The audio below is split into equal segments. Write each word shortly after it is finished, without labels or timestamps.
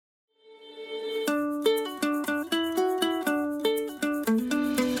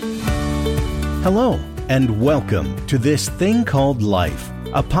Hello, and welcome to This Thing Called Life,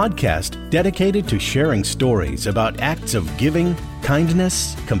 a podcast dedicated to sharing stories about acts of giving,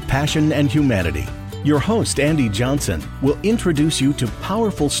 kindness, compassion, and humanity. Your host, Andy Johnson, will introduce you to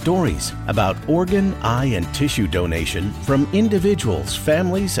powerful stories about organ, eye, and tissue donation from individuals,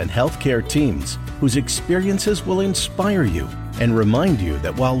 families, and healthcare teams whose experiences will inspire you and remind you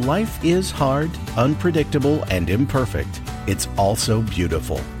that while life is hard, unpredictable, and imperfect, it's also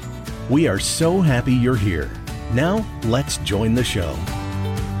beautiful. We are so happy you're here. Now, let's join the show.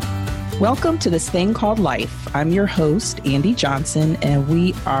 Welcome to This Thing Called Life. I'm your host, Andy Johnson, and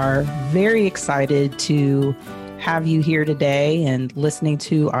we are very excited to have you here today and listening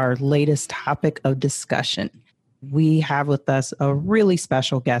to our latest topic of discussion. We have with us a really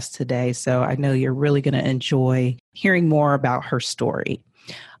special guest today, so I know you're really going to enjoy hearing more about her story.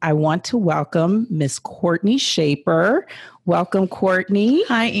 I want to welcome Miss Courtney Shaper. Welcome, Courtney.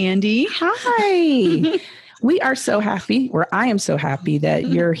 Hi, Andy. Hi. We are so happy, or I am so happy that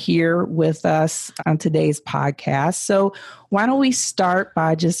you're here with us on today's podcast. So why don't we start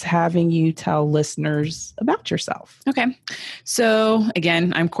by just having you tell listeners about yourself? Okay. So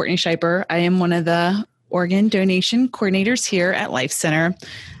again, I'm Courtney Shaper. I am one of the organ donation coordinators here at Life Center.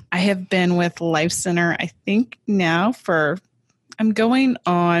 I have been with Life Center, I think now I'm going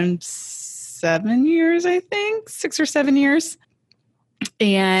on 7 years, 6 or 7 years.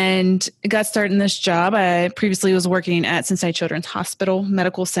 And got started in this job. I previously was working at Cincinnati Children's Hospital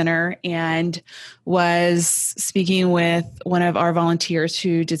Medical Center and was speaking with one of our volunteers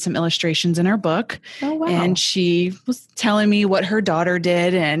who did some illustrations in our book. Oh, wow. And she was telling me what her daughter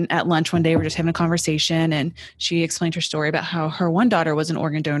did. And at lunch one day, we're just having a conversation. And she explained her story about how her one daughter was an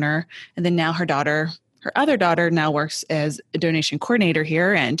organ donor. And then now her other daughter now works as a donation coordinator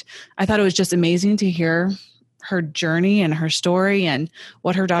here. And I thought it was just amazing to hear her journey and her story and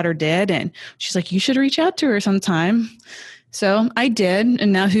what her daughter did. And she's like, you should reach out to her sometime. So I did.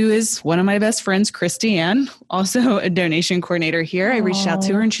 And now who is one of my best friends, Christy Ann, also a donation coordinator here. Aww. I reached out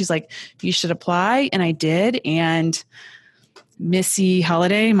to her and she's like, you should apply. And I did. And Missy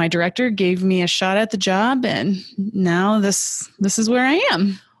Holiday, my director, gave me a shot at the job. And now this is where I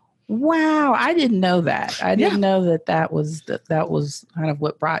am. Wow, I didn't know that. I didn't know that was kind of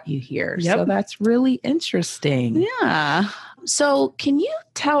what brought you here. Yep. So that's really interesting. Yeah. So can you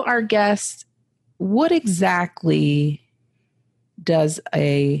tell our guests what exactly does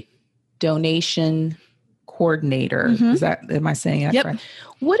a donation coordinator, am I saying that correct?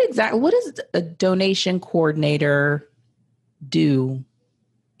 What does a donation coordinator do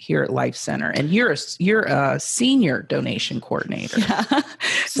here at Life Center? And you're a senior donation coordinator. Yeah.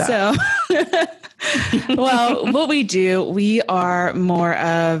 So well, what we do, I'm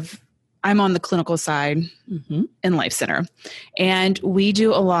on the clinical side in Life Center, and we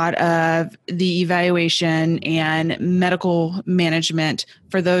do a lot of the evaluation and medical management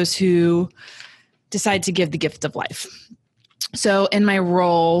for those who decide to give the gift of life. So in my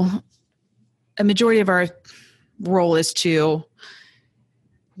role, a majority of our role is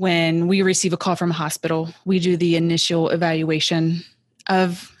when we receive a call from a hospital, we do the initial evaluation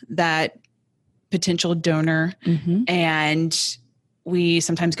of that potential donor. And we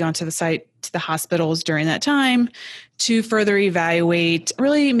sometimes go onto the site to the hospitals during that time to further evaluate,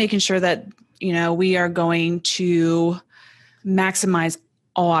 really making sure that, we are going to maximize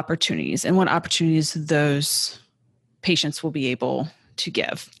all opportunities and what opportunities those patients will be able to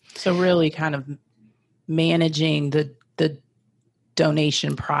give. So really kind of managing the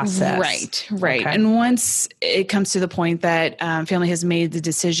donation process. Right. Okay. And once it comes to the point that family has made the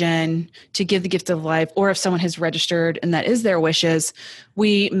decision to give the gift of life, or if someone has registered and that is their wishes,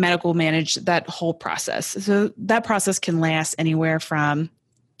 we medical manage that whole process. So that process can last anywhere from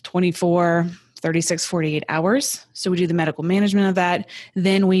 24, 36, 48 hours. So we do the medical management of that.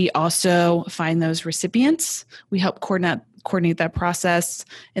 Then we also find those recipients. We help coordinate that process,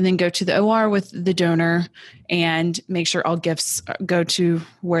 and then go to the OR with the donor and make sure all gifts go to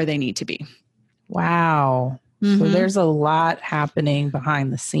where they need to be. Wow. So there's a lot happening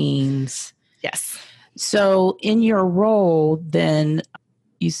behind the scenes. Yes. So in your role, then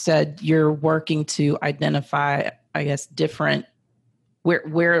you said you're working to identify, different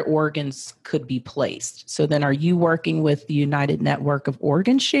where organs could be placed. So then are you working with the United Network of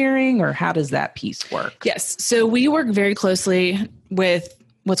Organ Sharing, or how does that piece work? Yes. So we work very closely with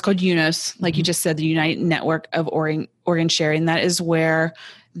what's called UNOS, like you just said, the United Network of Organ Sharing. That is where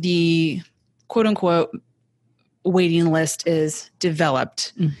the quote unquote waiting list is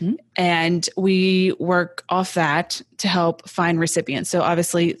developed. And we work off that to help find recipients. So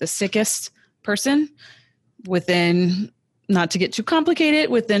obviously the sickest person within not to get too complicated,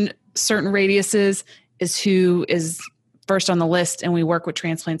 within certain radiuses is who is first on the list. And we work with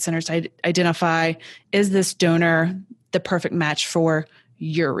transplant centers to identify, is this donor the perfect match for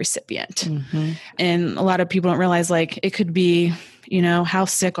your recipient? Mm-hmm. And a lot of people don't realize, like, it could be, how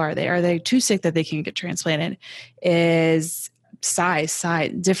sick are they? Are they too sick that they can get transplanted? Is size,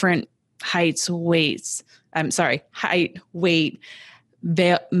 different heights, weights. Height, weight,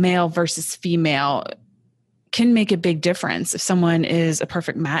 male versus female can make a big difference if someone is a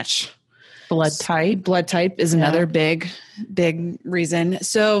perfect match. Blood type is another big reason.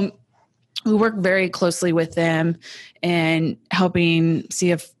 So we work very closely with them and helping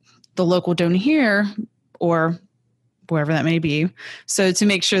see if the local donor here or wherever that may be. So to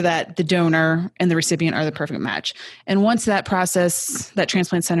make sure that the donor and the recipient are the perfect match. And once that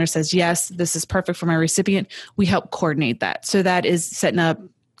transplant center says, yes, this is perfect for my recipient, we help coordinate that. So that is setting up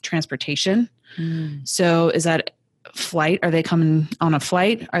transportation. So is that flight? Are they coming on a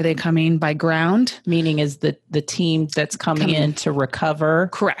flight? Are they coming by ground? Meaning is the team that's coming in to recover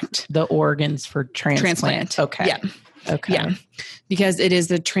correct the organs for transplant. Okay. Yeah. Okay. Yeah. Because it is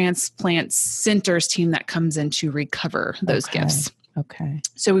the transplant center's team that comes in to recover those gifts. Okay.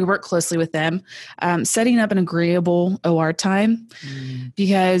 So we work closely with them, setting up an agreeable OR time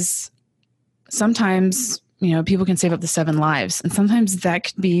because sometimes, people can save up to 7 lives, and sometimes that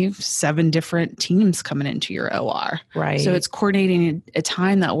could be 7 different teams coming into your OR. Right. So it's coordinating a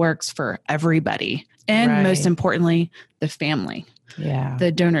time that works for everybody. And most importantly, the family. Yeah.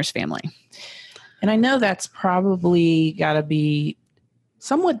 The donor's family. And I know that's probably got to be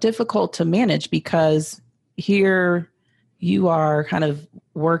somewhat difficult to manage because here you are kind of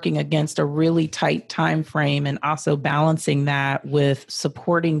working against a really tight time frame and also balancing that with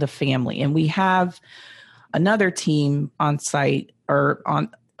supporting the family. And we have another team on site or on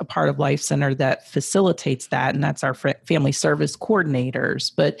a part of Life Center that facilitates that, and that's our family service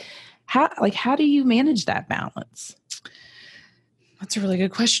coordinators. But how do you manage that balance? That's a really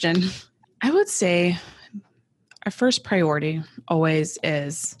good question. I would say our first priority always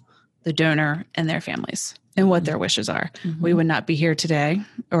is the donor and their families and what their wishes are. Mm-hmm. We would not be here today,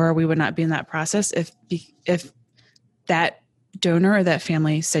 or we would not be in that process if that donor or that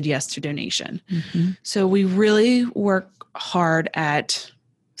family said yes to donation. Mm-hmm. So we really work hard at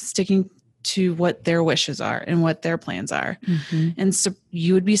sticking to what their wishes are and what their plans are. Mm-hmm. And so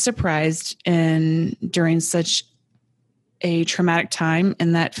you would be surprised during such a traumatic time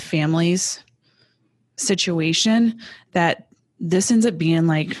in that family's situation that this ends up being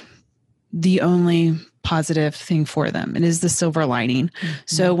like the only positive thing for them. It is the silver lining. Mm-hmm.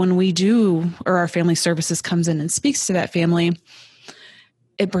 So when we do, or our family services comes in and speaks to that family,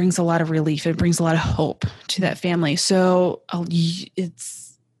 it brings a lot of relief. It brings a lot of hope to that family. So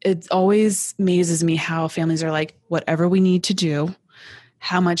it always amazes me how families are like, whatever we need to do,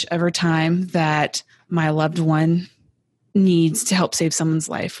 how much ever time that my loved one needs to help save someone's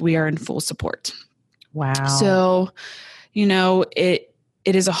life, we are in full support. Wow. So,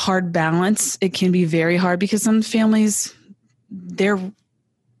 it is a hard balance. It can be very hard because some families, they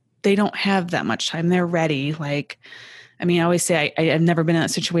don't have that much time. They're ready. I always say I've never been in that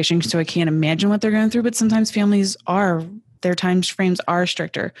situation, so I can't imagine what they're going through, but sometimes families their time frames are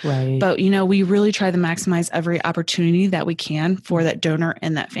stricter. Right. But, we really try to maximize every opportunity that we can for that donor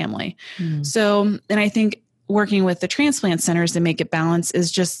and that family. Mm. So, and I think working with the transplant centers to make it balance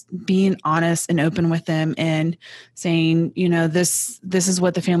is just being honest and open with them and saying, this is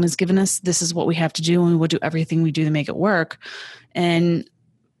what the family's given us. This is what we have to do, and we'll do everything we do to make it work. And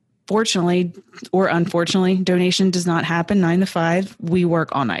fortunately or unfortunately, donation does not happen 9 to 5. We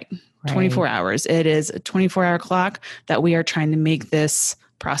work all night, right. 24 hours. It is a 24-hour clock that we are trying to make this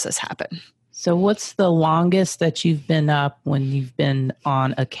process happen. So what's the longest that you've been up when you've been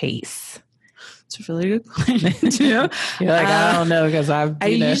on a case? It's a really good question. You're like, I don't know, because I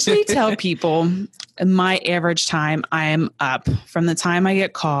usually tell people my average time I am up from the time I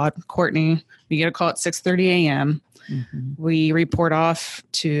get called. Courtney, we get a call at 6:30 a.m. Mm-hmm. We report off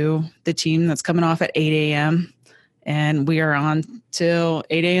to the team that's coming off at 8 a.m. and we are on till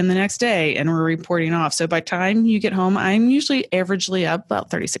 8 a.m. the next day, and we're reporting off. So by the time you get home, I'm usually averagely up about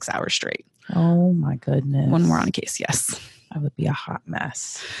 36 hours straight. Oh my goodness. When we're on a case, yes. I would be a hot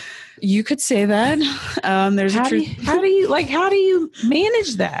mess. You could say that. There's a truth. How do you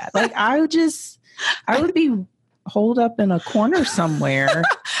manage that? I would be holed up in a corner somewhere.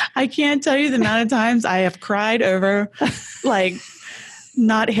 I can't tell you the amount of times I have cried over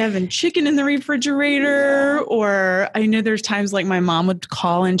not having chicken in the refrigerator. Or I know there's times like my mom would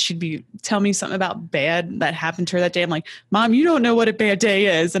call and she'd tell me something about bad that happened to her that day. I'm like, Mom, you don't know what a bad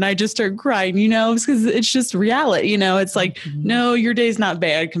day is. And I just start crying, because it's just reality. It's like, no, your day's not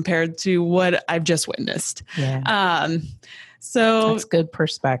bad compared to what I've just witnessed. Yeah. So that's good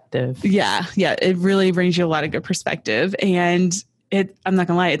perspective. Yeah. It really brings you a lot of good perspective. And I'm not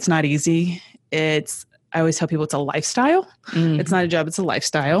gonna lie, it's not easy. I always tell people it's a lifestyle. It's not a job, it's a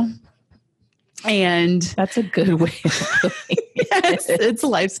lifestyle. And that's a good way of putting it. Yes, it's a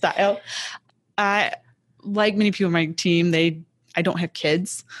lifestyle. Like many people on my team, I don't have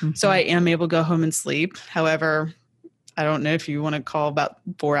kids, so I am able to go home and sleep. However, I don't know if you want to call about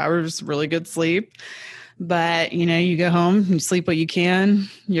 4 hours really good sleep, but you go home, you sleep what you can.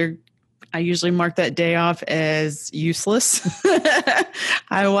 I usually mark that day off as useless.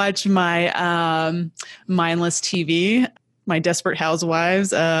 I watch my mindless TV, my Desperate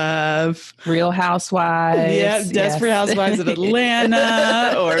Housewives of... Real Housewives. Yeah, Desperate Housewives of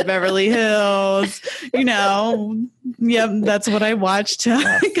Atlanta or Beverly Hills. Yep, that's what I watch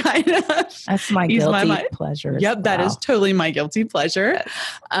to kind of... That's my guilty pleasure. Yep, that is totally my guilty pleasure. Yes.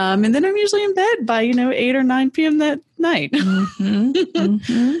 And then I'm usually in bed by, 8 or 9 p.m. that night.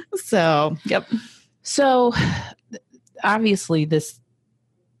 So, yep. So, obviously, this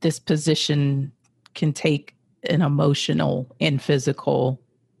position can take an emotional and physical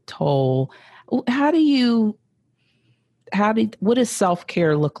toll. What does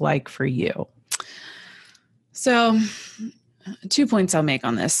self-care look like for you? So 2 points I'll make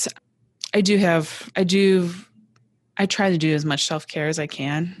on this. I try to do as much self-care as I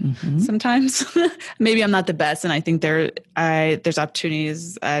can. Sometimes maybe I'm not the best. And I think there's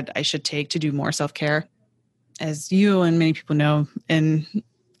opportunities that I should take to do more self-care. As you and many people know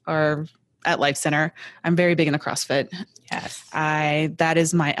at Life Center, I'm very big into CrossFit. Yes. That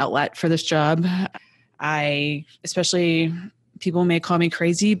is my outlet for this job. Especially people may call me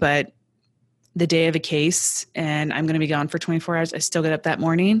crazy, but the day of a case and I'm going to be gone for 24 hours, I still get up that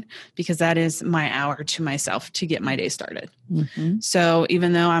morning because that is my hour to myself to get my day started. So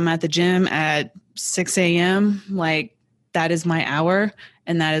even though I'm at the gym at 6 a.m., like that is my hour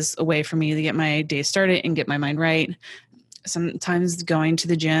and that is a way for me to get my day started and get my mind right. Sometimes going to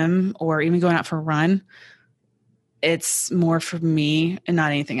the gym or even going out for a run, it's more for me and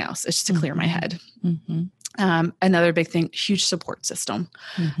not anything else. It's just to clear my head. Another big thing, huge support system.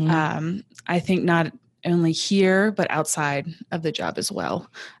 I think not only here, but outside of the job as well.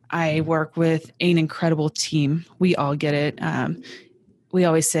 I work with an incredible team. We all get it. We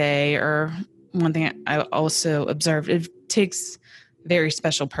always say, or one thing I also observed, it takes a very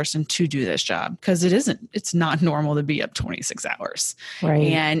special person to do this job because it's not normal to be up 26 hours. Right.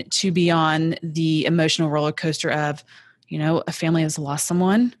 And to be on the emotional roller coaster of, a family has lost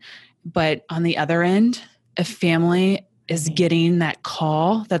someone, but on the other end, a family is getting that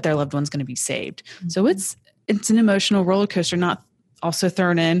call that their loved one's going to be saved. So it's an emotional roller coaster, not also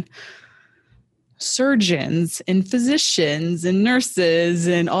thrown in surgeons and physicians and nurses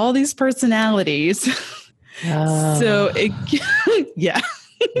and all these personalities. Oh. So yeah.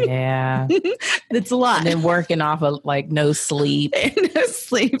 Yeah. It's a lot. And then working off of no sleep. No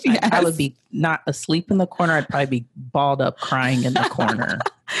sleep. Yes. I would be not asleep in the corner. I'd probably be balled up crying in the corner.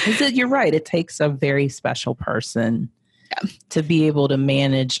 You're right. It takes a very special person to be able to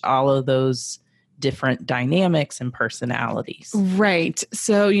manage all of those different dynamics and personalities. Right.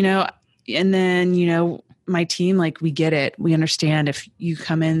 So, and then, my team, we get it. We understand if you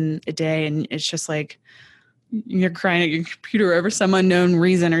come in a day and it's just like, you're crying at your computer over some unknown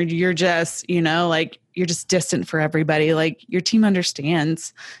reason, or you're just, you're just distant for everybody. Your team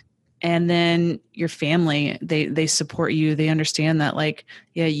understands. And then your family, they support you. They understand that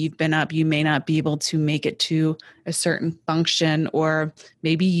you've been up, you may not be able to make it to a certain function, or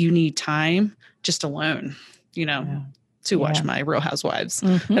maybe you need time just alone, to watch my Real Housewives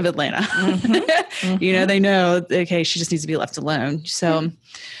of Atlanta. They know, okay, she just needs to be left alone. So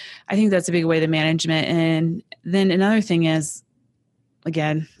I think that's a big way to management. And then another thing is,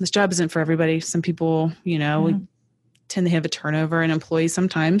 again, this job isn't for everybody. Some people, we tend to have a turnover in employees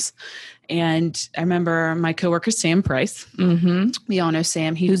sometimes. And I remember my coworker, Sam Price. We all know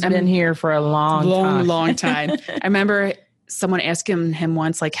Sam. Who's been here for a long time. I remember someone asking him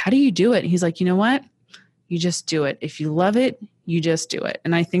once, how do you do it? And he's like, you know what? You just do it. If you love it, you just do it.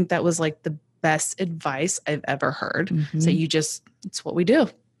 And I think that was the best advice I've ever heard. So it's what we do.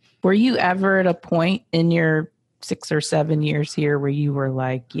 Were you ever at a point in your 6 or 7 years here where you were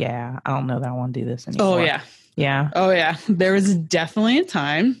I don't know that I want to do this anymore? Oh, yeah. Yeah. Oh, yeah. There was definitely a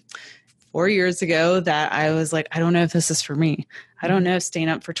time 4 years ago that I was I don't know if this is for me. I don't know, staying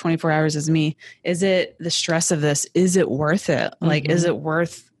up for 24 hours is me. Is it the stress of this? Is it worth it? Like, is it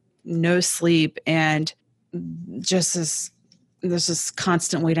worth no sleep and just this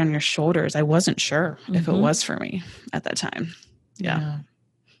constant weight on your shoulders? I wasn't sure if it was for me at that time. Yeah.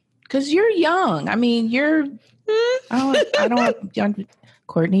 Because you're young. I mean,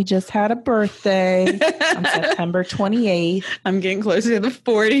 Courtney just had a birthday on September 28th. I'm getting closer to the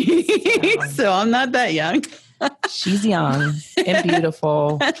 40s, so I'm not that young. She's young and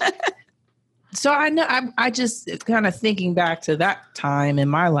beautiful. So I know, I just kind of thinking back to that time in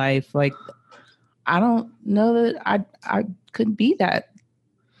my life, like, I don't know that I could be that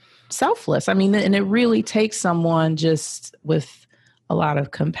selfless. I mean, and it really takes someone just with a lot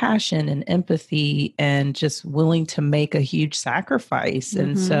of compassion and empathy and just willing to make a huge sacrifice.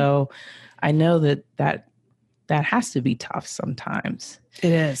 And so I know that has to be tough sometimes.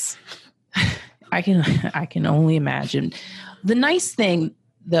 It is. I can only imagine. The nice thing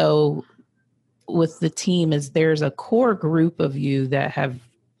though with the team is there's a core group of you that have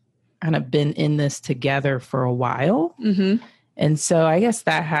kind of been in this together for a while. And so I guess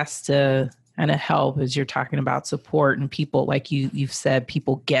that has to kind of help as you're talking about support and people, like you've said,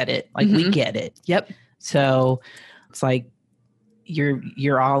 people get it. Like we get it. Yep. So it's like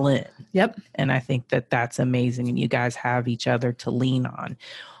you're all in. Yep. And I think that's amazing. And you guys have each other to lean on.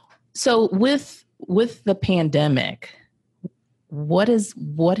 So with the pandemic, what has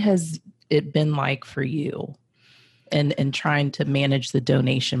it been like for you and trying to manage the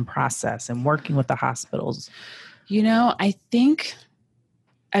donation process and working with the hospitals? You know, I think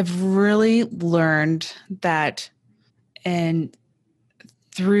I've really learned that, and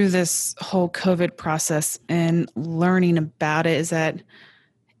through this whole COVID process and learning about it, is that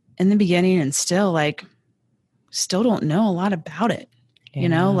in the beginning and still don't know a lot about it. You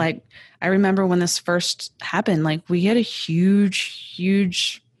know, like I remember when this first happened, like we had a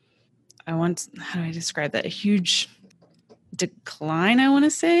huge, how do I describe that? A huge decline, I want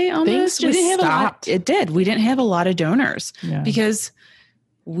to say, almost. Things just stopped. It did. We didn't have a lot of donors because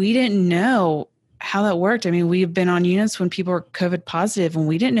we didn't know how that worked. I mean, we've been on units when people were COVID positive and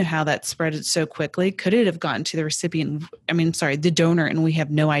we didn't know how that spread so quickly. Could it have gotten to the recipient? The donor, and we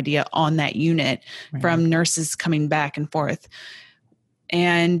have no idea on that unit from nurses coming back and forth.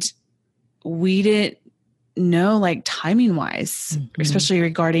 And we didn't know, like, timing wise, especially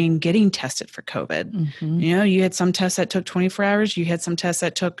regarding getting tested for COVID. You know, you had some tests that took 24 hours. You had some tests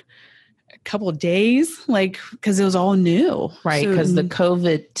that took a couple of days, like, because it was all new. Right. Because the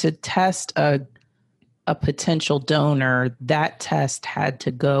COVID, to test a potential donor, that test had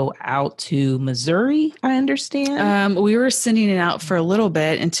to go out to Missouri, I understand. We were sending it out for a little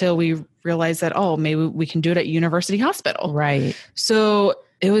bit until we realized that, maybe we can do it at University Hospital. Right. So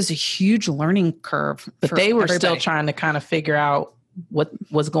it was a huge learning curve. But they were still trying to kind of figure out what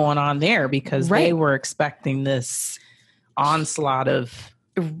was going on there because they were expecting this onslaught of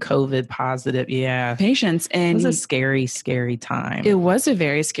COVID positive patients. And it was a scary, scary time. It was a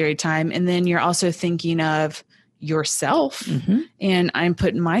very scary time. And then you're also thinking of yourself, and I'm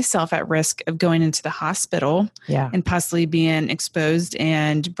putting myself at risk of going into the hospital and possibly being exposed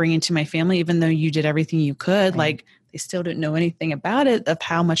and bringing to my family, even though you did everything you could. Like, they still didn't know anything about it, of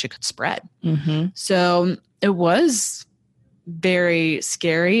how much it could spread. So it was very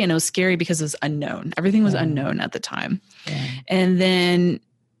scary, and it was scary because it was unknown. Everything was unknown at the time. And then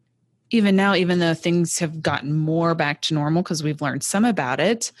even now, even though things have gotten more back to normal because we've learned some about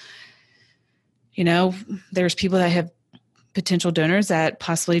it, you know, there's people that have potential donors that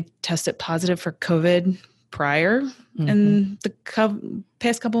possibly tested positive for COVID prior in the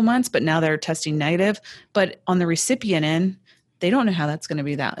past couple of months, but now they're testing negative. But on the recipient end, they don't know how that's going to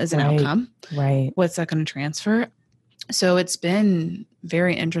be that as an outcome. Right. What's that going to transfer? So it's been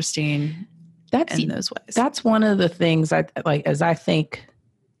very interesting in those ways. That's one of the things I like as I think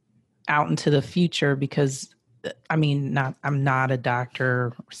out into the future, because I'm not a doctor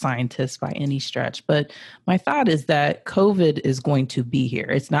or scientist by any stretch, but my thought is that COVID is going to be here.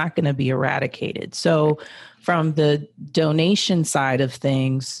 It's not going to be eradicated. So from the donation side of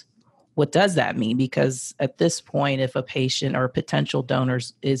things, what does that mean? Because at this point, if a patient or potential donor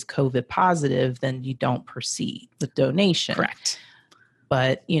is COVID positive, then you don't proceed with donation. Correct.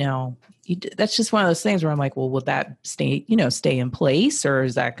 But, that's just one of those things where I'm like, well, will that stay in place, or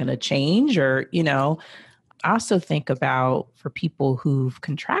is that going to change? Or, I also think about, for people who've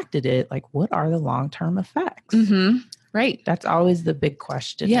contracted it, like, what are the long-term effects? Right. That's always the big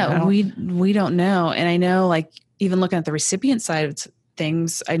question. Yeah, we don't know. And I know, like, even looking at the recipient side of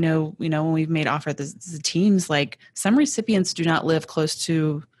things, I know, when we've made offer the teams, like, some recipients do not live close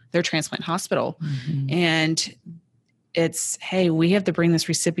to their transplant hospital. And it's, hey, we have to bring this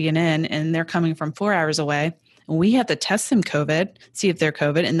recipient in and they're coming from 4 hours away. And we have to test them COVID, see if they're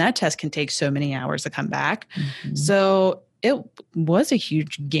COVID. And that test can take so many hours to come back. Mm-hmm. So it was a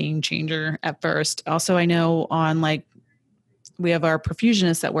huge game changer at first. Also, I know we have our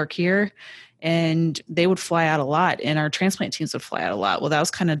perfusionists that work here, and they would fly out a lot, and our transplant teams would fly out a lot. Well, that was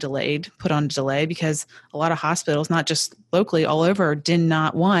kind of put on delay, because a lot of hospitals, not just locally, all over, did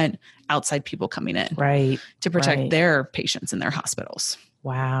not want outside people coming in, right, to protect their patients in their hospitals.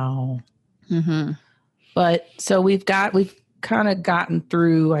 Wow. Mm-hmm. But so we've kind of gotten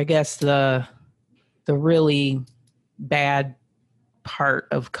through, I guess, the really bad part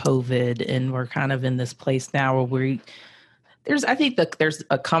of COVID, and we're kind of in this place now where I think that there's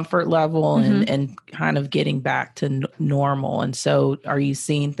a comfort level and kind of getting back to normal. And so are you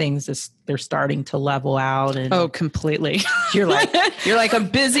seeing things as they're starting to level out? And oh, completely. You're like, I'm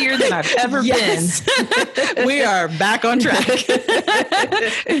busier than I've ever been. We are back on track.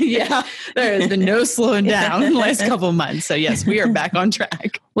 Yeah. There has been no slowing down in the last couple of months. So yes, we are back on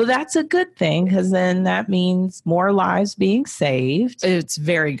track. Well, that's a good thing, because then that means more lives being saved. It's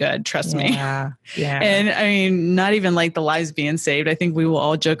very good. Trust me. Yeah. And I mean, not even like the lives being saved. I think we will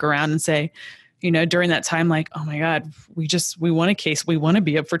all joke around and say, during that time, like, oh my God, we want a case. We want to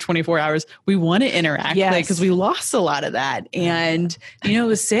be up for 24 hours. We want to interact, because we lost a lot of that. And, it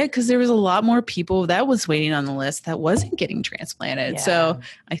was sad, because there was a lot more people that was waiting on the list that wasn't getting transplanted. Yeah. So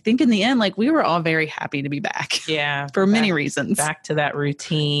I think in the end, we were all very happy to be back. Yeah. For many reasons. Back to that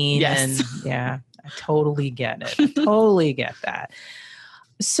routine. Yes. And I totally get it. I totally get that.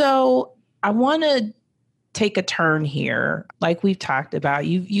 So I want to take a turn here. Like we've talked about,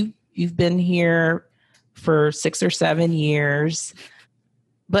 You've been here for 6 or 7 years,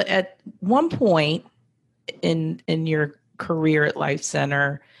 but at one point in your career at Life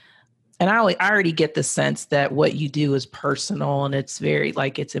Center, and I already get the sense that what you do is personal and it's very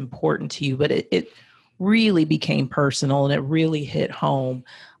it's important to you, but it really became personal and it really hit home.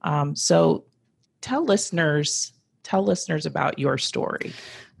 So tell listeners about your story.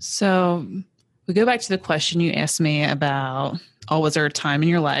 So we go back to the question you asked me about, was there a time in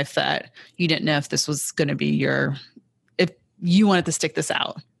your life that you didn't know if this was going to be if you wanted to stick this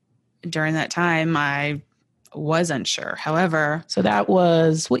out? During that time, I was unsure. However, so that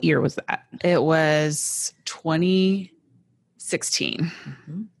was, what year was that? It was 2016.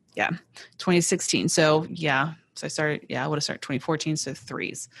 Mm-hmm. Yeah. 2016. So I started, I would have started 2014. So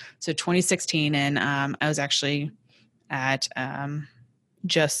 3s. So 2016. And, I was actually at,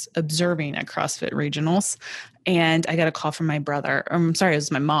 just observing at CrossFit Regionals. And I got a call from my brother. It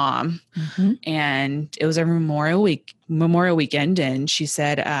was my mom. Mm-hmm. And it was a Memorial weekend. And she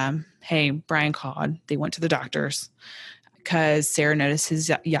said, hey, Brian called. They went to the doctors because Sarah noticed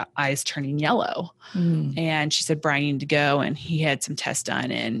his eyes turning yellow. Mm. And she said, Brian, you need to go. And he had some tests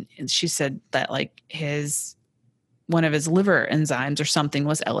done. And she said that one of his liver enzymes or something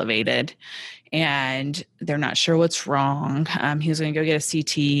was elevated, and they're not sure what's wrong. He was going to go get a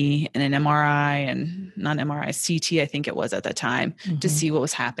CT and an MRI, and not an MRI, CT, I think it was at that time, to see what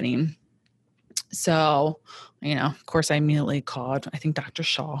was happening. So, of course I immediately called, I think Dr.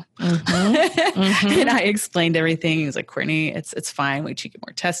 Shaw, and I explained everything. He was like, Courtney, it's fine. Wait till you get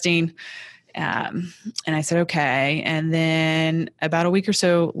more testing. And I said, okay. And then about a week or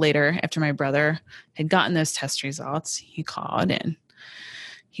so later, after my brother had gotten those test results, he called and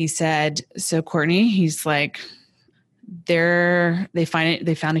he said, so Courtney, he's like, they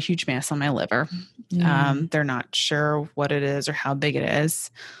found a huge mass on my liver. They're not sure what it is or how big it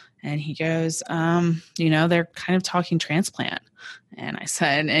is. And he goes, they're kind of talking transplant. And I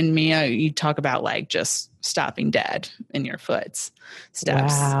said, and Mia, you talk about just stopping dead in your steps.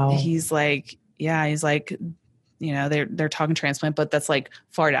 Wow. He's like, they're talking transplant, but that's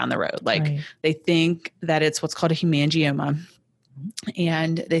far down the road. Right. They think that it's what's called a hemangioma,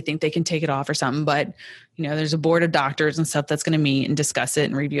 and they think they can take it off or something. But, there's a board of doctors and stuff that's going to meet and discuss it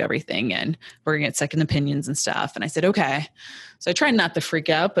and review everything. And we're going to get second opinions and stuff. And I said, okay. So I tried not to freak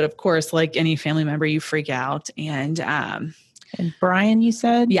out, but of course, like any family member, you freak out. And Brian, you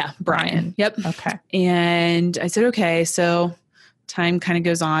said? Yeah, Brian. Yep. Okay. And I said, okay. So time kind of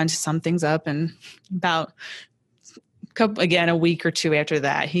goes on to sum things up. And about a week or two after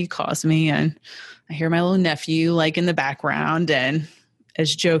that, he calls me and I hear my little nephew in the background, and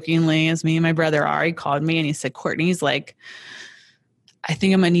as jokingly as me and my brother are, he called me and he said, Courtney, he's like, I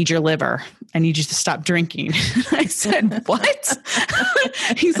think I'm going to need your liver. I need you to stop drinking. I said, what?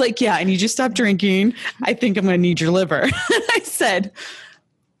 He's like, yeah, I need you to stop drinking. I think I'm going to need your liver. I said,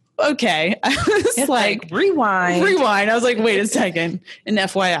 okay. I was It's like rewind. I was like, wait a second. And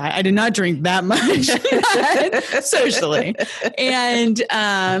FYI, I did not drink that much socially. And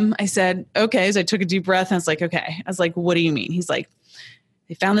I said, okay. So I took a deep breath and I was like, okay. I was like, what do you mean? He's like,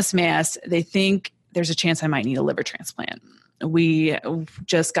 they found this mass. They think there's a chance I might need a liver transplant. We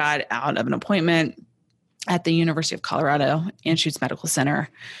just got out of an appointment at the University of Colorado Anschutz Medical Center,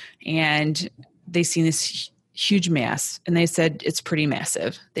 and they seen this huge mass, and they said it's pretty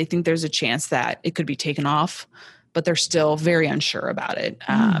massive. They think there's a chance that it could be taken off, but they're still very unsure about it.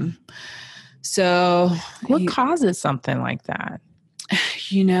 So what causes something like that?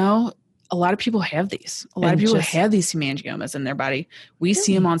 A lot of people have these. A lot of people have these hemangiomas in their body. We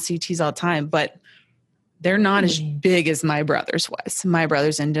see them on CTs all the time, but they're not as big as my brother's was. My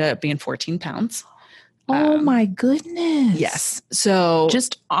brother's ended up being 14 pounds. Oh my goodness. Yes. So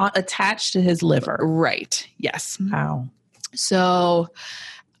just attached to his liver. Right. Yes. Wow. So,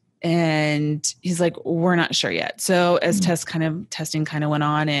 and he's like, we're not sure yet. So as testing kind of went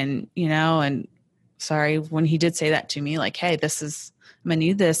on, and, and sorry, when he did say that to me, like, hey, I'm going to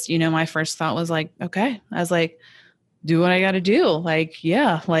need this. My first thought was like, okay. I was like, do what I got to do. Like,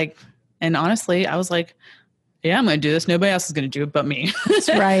 yeah. Like, and honestly, I was like, yeah, I'm going to do this. Nobody else is going to do it but me. That's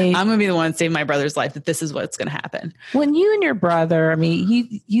right. I'm going to be the one to save my brother's life, that this is what's going to happen. When you and your brother,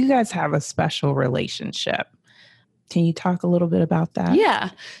 you guys have a special relationship. Can you talk a little bit about that?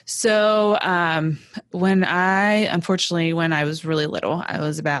 Yeah. So when I was really little, I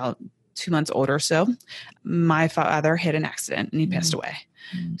was about 2 months older or so, my father had an accident and he passed away.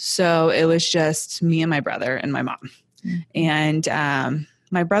 So it was just me and my brother and my mom. And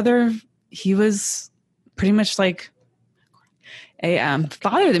my brother, he was pretty much like a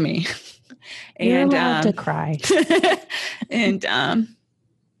father to me. You're allowed to cry. And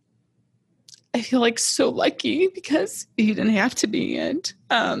I feel like so lucky because he didn't have to be. And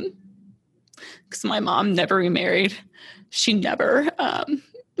because my mom never remarried. She never,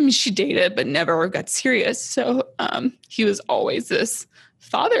 she dated, but never got serious. So he was always this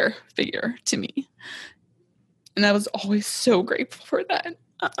father figure to me. And I was always so grateful for that.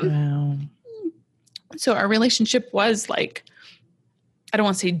 Wow. So our relationship was like, I don't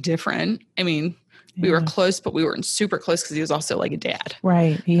want to say different. I mean, we were close, but we weren't super close because he was also like a dad.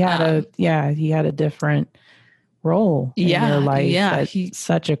 Right. He had he had a different role in your life. Yeah.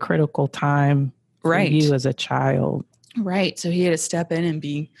 Such a critical time for you as a child. Right. So he had to step in and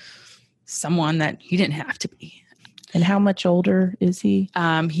be someone that he didn't have to be. And how much older is he?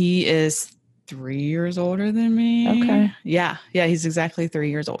 He is 3 years older than me. Okay. Yeah. Yeah. He's exactly 3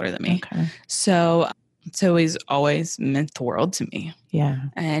 years older than me. Okay. So he's always meant the world to me. Yeah.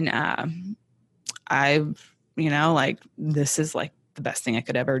 And this is like the best thing I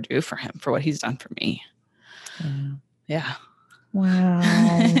could ever do for him, for what he's done for me. Yeah. Wow.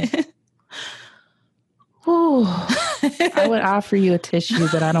 I would offer you a tissue,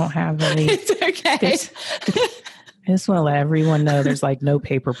 but I don't have any. It's okay. I just want to let everyone know there's like no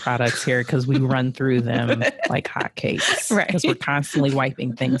paper products here because we run through them like hotcakes. Right. Because we're constantly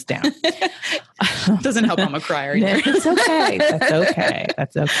wiping things down. Doesn't help I'm a crier either. It's okay.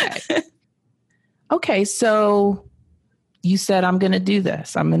 That's okay. Okay. So you said, I'm going to do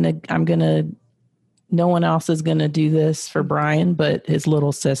this. No one else is going to do this for Brian, but his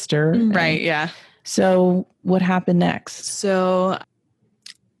little sister. Right. Yeah. So what happened next? So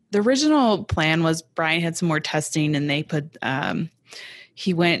the original plan was Brian had some more testing, and they put,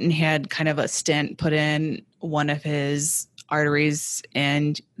 he went and had kind of a stent put in one of his arteries,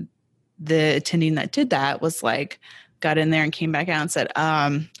 and the attending that did that was like, got in there and came back out and said,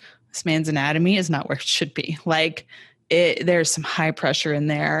 this man's anatomy is not where it should be. Like there's some high pressure in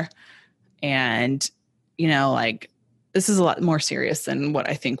there, and this is a lot more serious than what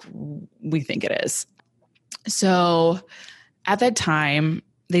I think we think it is. So at that time,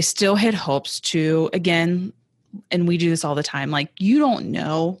 they still had hopes to, again, and we do this all the time, like you don't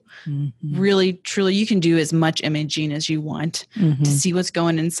know really, truly, you can do as much imaging as you want to see what's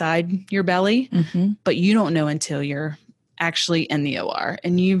going inside your belly, but you don't know until you're actually in the OR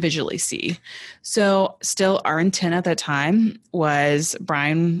and you visually see. So still our intent at that time was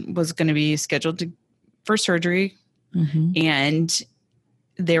Brian was going to be scheduled for surgery, and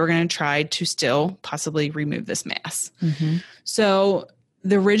they were going to try to still possibly remove this mass. So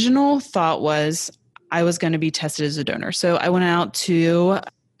the original thought was I was going to be tested as a donor. So I went out to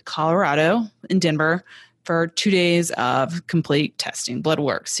Colorado in Denver for 2 days of complete testing, blood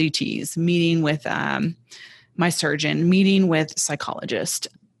work, CTs, meeting with my surgeon, meeting with psychologist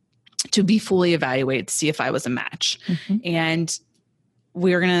to be fully evaluated to see if I was a match. And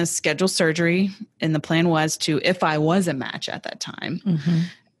we were going to schedule surgery. And the plan was to, if I was a match at that time,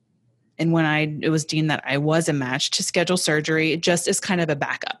 And when it was deemed that I was a match, to schedule surgery just as kind of a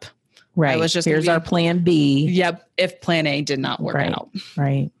backup. Right. I was just Here's our plan B. Yep. If plan A did not work out.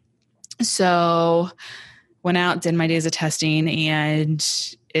 Right. So went out, did my days of testing, and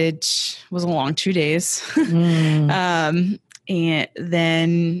it was a long 2 days. And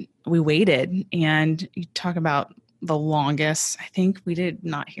then we waited, and you talk about the longest. I think we did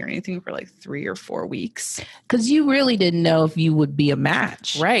not hear anything for like 3 or 4 weeks. Because you really didn't know if you would be a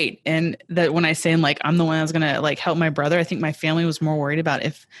match. Right. And that when I say like, I'm the one that was going to like help my brother, I think my family was more worried about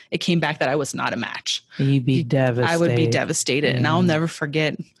if it came back that I was not a match. You'd be devastated. I would be devastated. And I'll never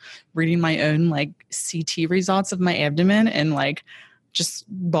forget reading my own like CT results of my abdomen and like just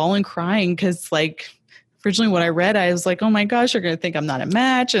bawling, crying. Cause like, originally what I read, I was like, oh my gosh, you're going to think I'm not a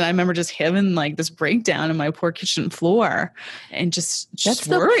match. And I remember just having like this breakdown in my poor kitchen floor and just That's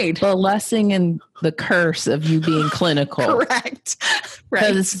worried. The blessing and the curse of you being clinical. Correct. Right.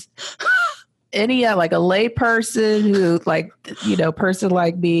 Because any like a lay person who like, person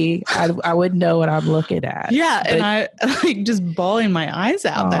like me, I wouldn't know what I'm looking at. Yeah. And I like just bawling my eyes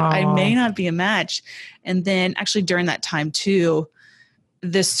out that I may not be a match. And then actually during that time too,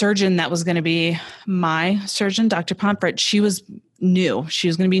 the surgeon that was going to be my surgeon, Dr. Pomfret, she was new. She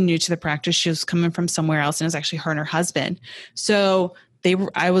was going to be new to the practice. She was coming from somewhere else, and it was actually her and her husband. So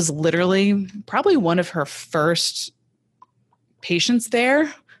I was literally probably one of her first patients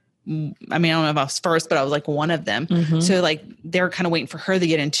there. I mean, I don't know if I was first, but I was like one of them. Mm-hmm. So like they were kind of waiting for her to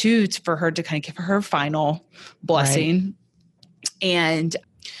get in too, for her to kind of give her final blessing. Right.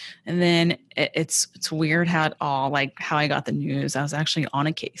 And then it's weird how I got the news. I was actually on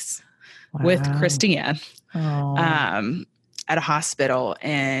a case with Christiane at a hospital.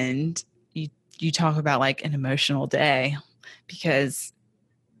 And you talk about like an emotional day, because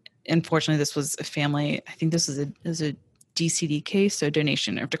unfortunately this was a family. I think this was a DCD case, so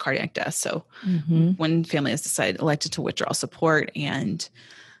donation after cardiac death. So when family has elected to withdraw support, and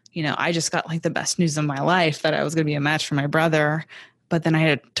I just got like the best news of my life that I was going to be a match for my brother. But then I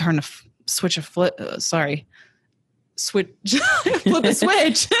had to flip a switch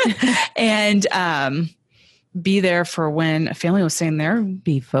and be there for when a family was saying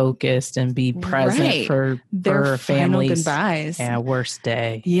be focused and be present for their families' goodbyes. Yeah, worst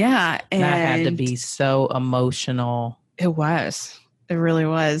day. Yeah. And that had to be so emotional. It was. It really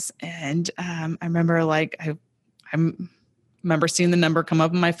was. And I remember like I remember seeing the number come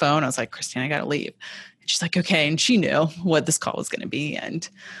up on my phone. I was like, Christiane, I got to leave. And she's like, okay. And she knew what this call was going to be. And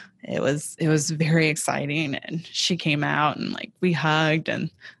it was very exciting. And she came out and like we hugged,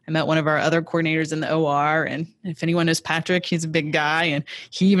 and I met one of our other coordinators in the OR. And if anyone knows Patrick, he's a big guy, and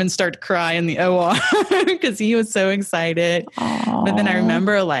he even started to cry in the OR because he was so excited. Aww. But then I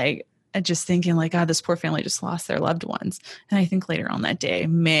remember like just thinking like, God, this poor family just lost their loved ones. And I think later on that day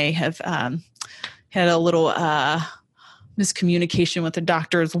may have had a little miscommunication with the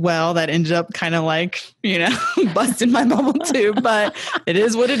doctor as well that ended up kind of like, busting my bubble too, but it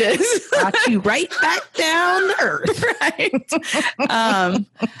is what it is. Got you right back down to earth. Right.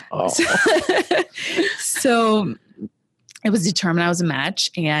 So it was determined I was a match.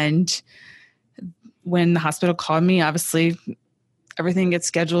 And when the hospital called me, obviously everything gets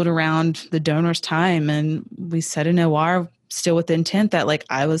scheduled around the donor's time. And we set an OR still with the intent that like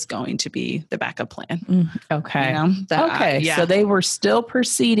I was going to be the backup plan. Okay. So they were still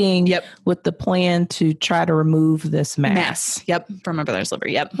proceeding with the plan to try to remove this mass. Yep. From my brother's liver.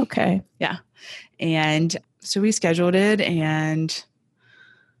 Yep. Okay. Yeah. And so we scheduled it, and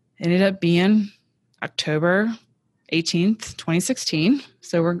ended up being October 18th, 2016.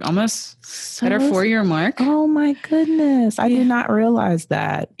 So we're almost at our 4-year mark. Oh my goodness. I did not realize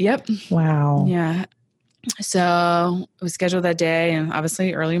that. Yep. Wow. Yeah. So we scheduled that day, and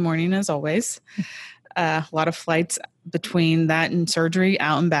obviously early morning as always. A lot of flights between that and surgery,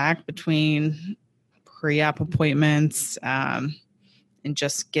 out and back, between pre-op appointments and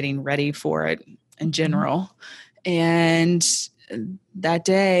just getting ready for it in general. And that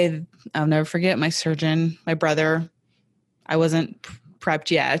day, I'll never forget my surgeon, my brother. I wasn't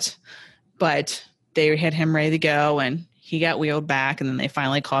prepped yet, but they had him ready to go, and he got wheeled back. And then they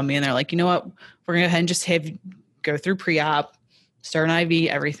finally called me, and they're like, you know what? We're going to go ahead and just have you go through pre-op, start an IV,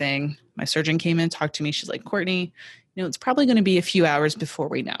 everything. My surgeon came in and talked to me. She's like, Courtney, it's probably going to be a few hours before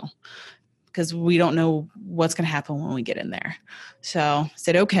we know, because we don't know what's going to happen when we get in there. So I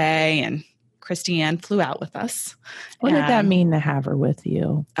said, okay. And Christiane flew out with us. What did that mean to have her with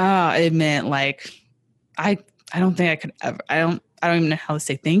you? It meant like, I don't think I could ever, I don't even know how to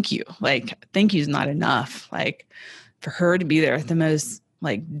say thank you. Like, thank you is not enough. Like, for her to be there at the most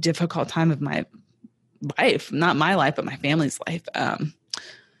like difficult time of my life, not my life, but my family's life.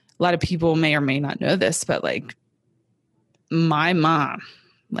 a lot of people may or may not know this, but like my mom,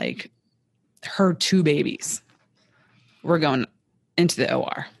 like her 2 babies were going into the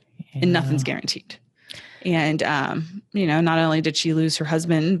OR and nothing's guaranteed. And, not only did she lose her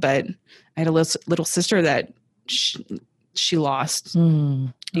husband, but I had a little sister that she lost.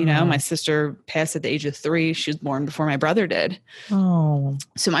 My sister passed at the age of 3. She was born before my brother did. Oh.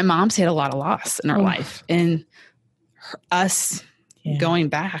 So my mom's had a lot of loss in her life. And us going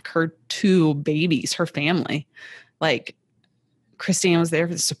back, her 2 babies, her family, like Christine was there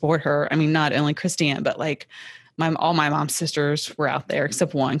to support her. I mean, not only Christine, but like all my mom's sisters were out there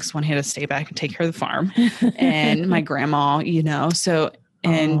except one, because one had to stay back and take care of the farm. And my grandma, so,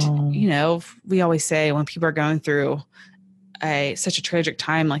 and, we always say when people are going through such a tragic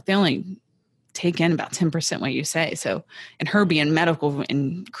time, like they only take in about 10% what you say. So, and her being medical,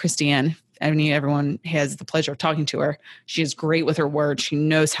 and Christiane, I mean, everyone has the pleasure of talking to her. She is great with her words. She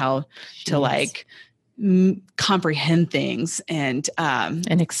knows how to like comprehend things and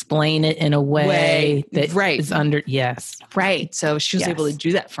explain it in a way that is under. Yes. Right. So she was able to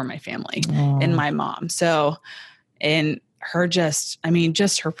do that for my family and my mom. So, and her just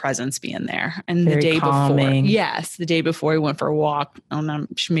her presence being there. And very the day calming. The day before we went for a walk,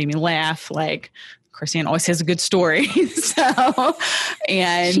 she made me laugh. Like Christine always has a good story.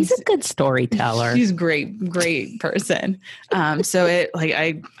 And she's a good storyteller. She's a great person. So it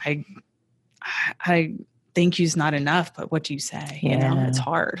like, I thank you's not enough, but what do you say? It's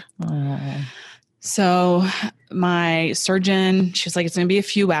hard. So my surgeon, she was like, it's going to be a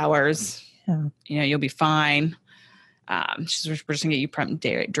few hours. Yeah. You'll be fine. We're just going to get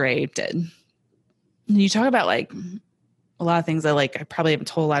you draped. And you talk about like a lot of things that like, I probably haven't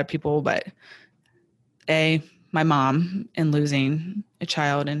told a lot of people, but my mom and losing a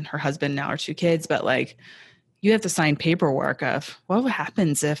child and her husband, now our 2 kids, but like you have to sign paperwork of what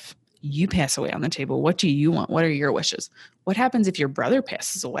happens if you pass away on the table. What do you want? What are your wishes? What happens if your brother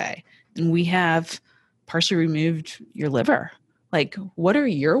passes away and we have partially removed your liver? Like, what are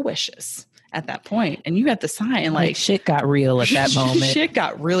your wishes at that point? And you have to sign like shit got real at that moment. Shit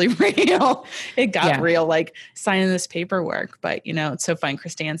got really real. It got real, like signing this paperwork. But it's so fun.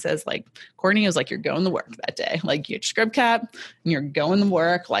 Christine says like, Courtney was like, you're going to work that day. Like you had your scrub cap and you're going to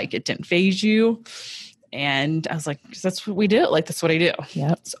work. Like it didn't faze you. And I was like, that's what we do. Like, that's what I do.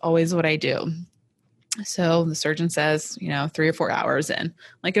 Yeah. It's always what I do. So the surgeon says, 3 or 4 hours in,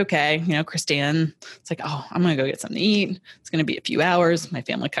 like, okay, Christine, it's like, oh, I'm going to go get something to eat. It's going to be a few hours. My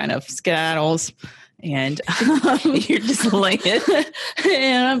family kind of skedaddles and you're just laying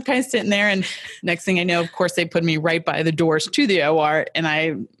and I'm kind of sitting there. And next thing I know, of course, they put me right by the doors to the OR.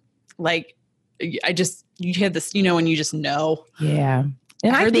 And you had this, when you just know. Yeah.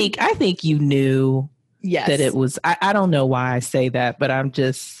 And I think you knew. Yes. That it was, I don't know why I say that, but I'm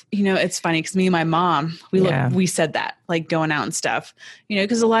just. It's funny because me and my mom, we said that, like going out and stuff,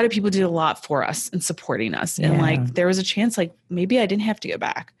 because a lot of people did a lot for us and supporting us. And like, there was a chance, like maybe I didn't have to go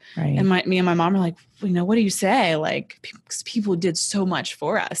back. Right. And me and my mom are like, what do you say? Like, because people did so much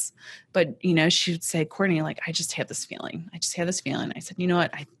for us. But, she would say, Courtney, like, I just have this feeling. I said, you know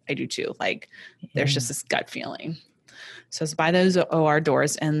what? I do too. Like, there's just this gut feeling. So it's by those OR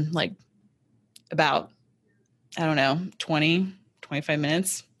doors and like, about, 20, 25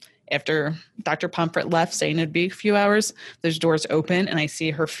 minutes after Dr. Pomfret left saying it'd be a few hours, those doors open and I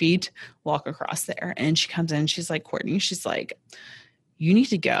see her feet walk across there. And she comes in, she's like, Courtney, she's like, you need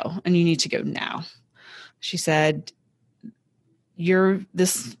to go and you need to go now. She said,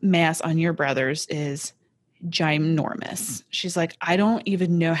 this mass on your brother's is ginormous. She's like, I don't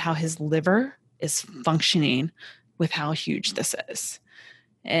even know how his liver is functioning with how huge this is.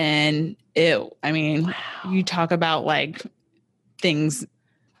 And you talk about like things.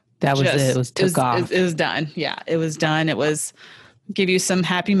 That was it. It was took off. It was done. Yeah, it was done. It was give you some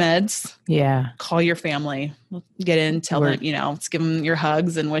happy meds. Yeah. Call your family. Get in, tell them, let's give them your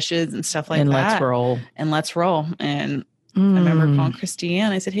hugs and wishes and stuff like that. And let's roll. And I remember calling Christine.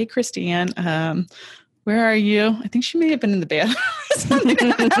 I said, hey, Christine, where are you? I think she may have been in the bathroom or something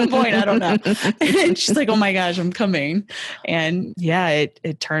at that point. I don't know. And she's like, oh my gosh, I'm coming. And yeah,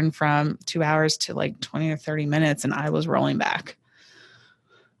 it turned from 2 hours to like 20 or 30 minutes and I was rolling back.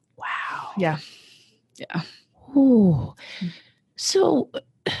 Wow. Yeah. Yeah. Ooh. So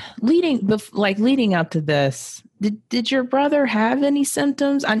leading up to this, did your brother have any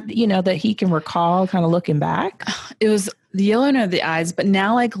symptoms, that he can recall kind of looking back? It was the yellowing of the eyes, but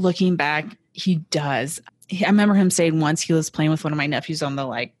now like looking back, he does. I remember him saying once he was playing with one of my nephews on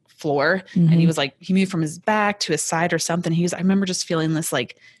the floor and he was like, he moved from his back to his side or something. I remember just feeling this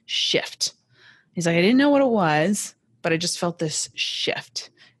like shift. He's like, I didn't know what it was, but I just felt this shift.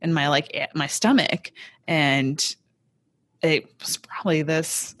 in my my stomach. And it was probably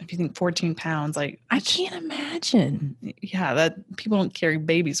this, if you think 14 pounds, like I can't imagine. Yeah, that people don't carry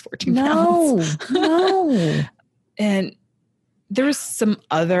babies 14 pounds. No. And there was some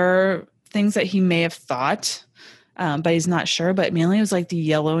other things that he may have thought, but he's not sure. But mainly it was like the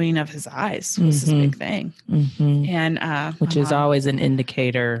yellowing of his eyes was this big thing. And which is always an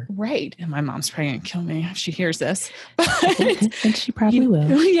indicator. Right. And my mom's probably going to kill me if she hears this. And she probably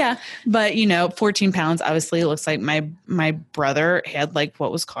will. Yeah. But, 14 pounds, obviously it looks like my brother had like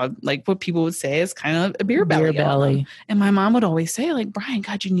what was called, like what people would say is kind of a beer belly. And my mom would always say like, Brian,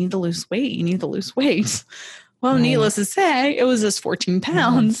 God, you need to lose weight. You need to lose weight. Well, needless to say, it was just 14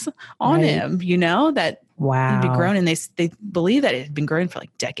 pounds on him, that he'd be grown. And they believe that it had been growing for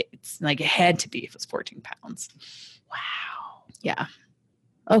like decades. Like it had to be if it was 14 pounds. Wow. Yeah.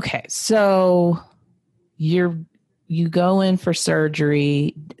 Okay. So you go in for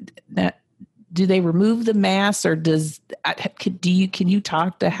surgery. Do they remove the mass, or can you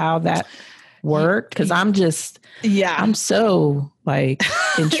talk to how that worked? Because I'm so like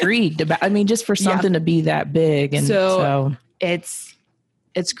intrigued about, just for something to be that big. And so it's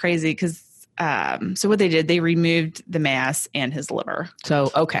crazy because, so what they did, they removed the mass and his liver.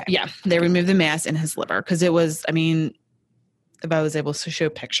 So, okay. Yeah. They removed the mass and his liver. Cause it was, if I was able to show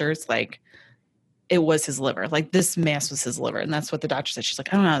pictures, like it was his liver, like this mass was his liver. And that's what the doctor said. She's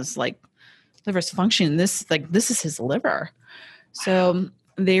like, I don't know. It's like liver's functioning. This is his liver. Wow. So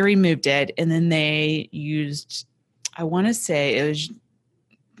they removed it, and then they used, I want to say it was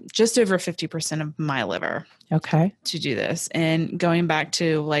just over 50% of my liver. Okay. To do this. And going back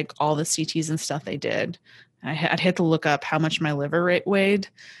to like all the CTs and stuff they did, I'd had to look up how much my liver weighed,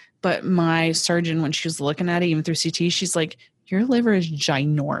 but my surgeon, when she was looking at it, even through CT, she's like, your liver is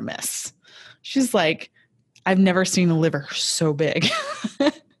ginormous. She's like, I've never seen a liver so big.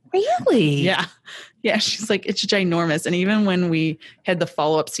 Really? Yeah. Yeah. She's like, it's ginormous. And even when we had the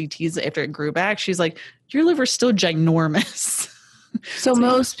follow-up CTs after it grew back, she's like, your liver's still ginormous. So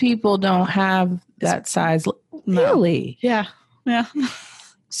most people don't have that size. Really? Yeah. Yeah.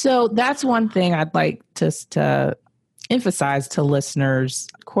 So that's one thing I'd like to emphasize to listeners.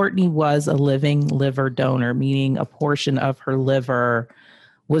 Courtney was a living liver donor, meaning a portion of her liver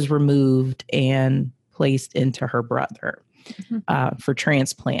was removed and placed into her brother for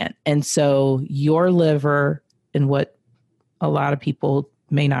transplant. And so your liver, and what a lot of people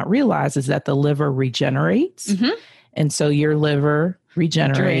may not realize, is that the liver regenerates. And so your liver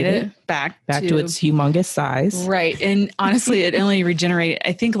regenerated back to its humongous size. Right. And honestly, it only regenerated,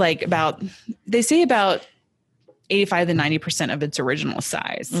 I think like they say about 85 to 90% of its original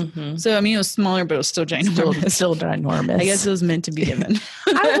size. So, it was smaller, but it was still ginormous. Still ginormous. I guess it was meant to be given.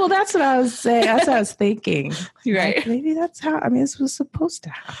 Well, that's what I was saying. That's what I was thinking. Right. Like, maybe that's how, this was supposed to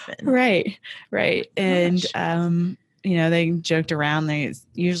happen. Right. Right. And, they joked around. They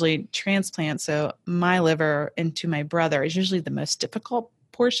usually transplant. So my liver into my brother is usually the most difficult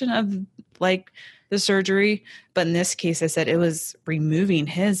portion of like the surgery. But in this case, I said it was removing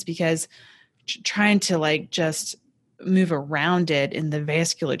his, because trying to like just move around it in the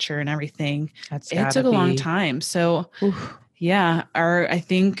vasculature and everying, it took a long time. So yeah,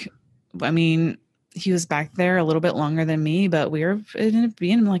 he was back there a little bit longer than me, but it ended up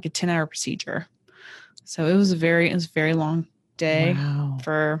being like a 10-hour procedure. So it was a very long day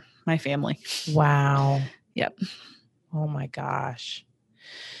for my family. Wow. Yep. Oh my gosh.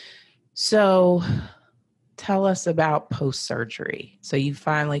 So tell us about post-surgery. So you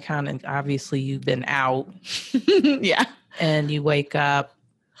finally obviously you've been out. Yeah. And you wake up.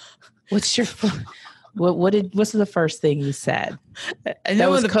 What's the first thing you said?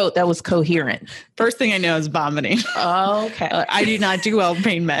 That was coherent. First thing I know is vomiting. Oh, okay. I do not do well with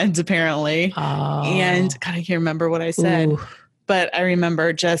pain meds, apparently. Oh. And God, I can't remember what I said. Ooh. But I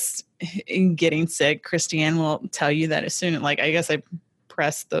remember just getting sick. Christiane will tell you that as soon, like, I guess I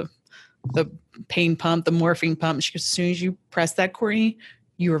pressed the pain pump, the morphine pump. She goes, as soon as you press that, Courtney,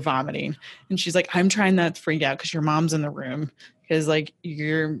 you were vomiting. And she's like, I'm trying not to freak out because your mom's in the room, because like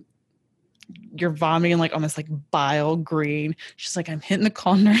you're vomiting like almost like bile green. She's like, I'm hitting the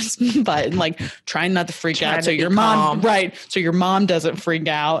call nurse button, like trying not to freak out. So your mom, right. So your mom doesn't freak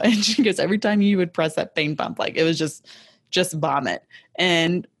out. And she goes, every time you would press that pain pump, like it was just vomit.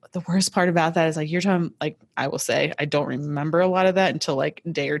 And the worst part about that is like, you're talking, like, I will say, I don't remember a lot of that until like a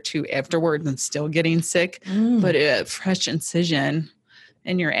day or two afterwards and still getting sick, but a fresh incision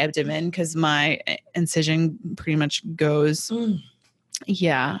in your abdomen, because my incision pretty much goes.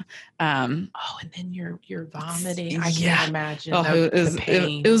 Yeah. And then you're vomiting. I can't imagine the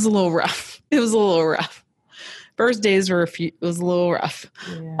pain. It was a little rough. It was a little rough. first days were it was a little rough.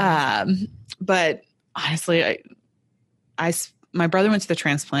 Yeah. But honestly, my brother went to the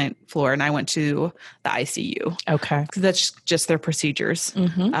transplant floor and I went to the ICU. Okay. Because that's just their procedures.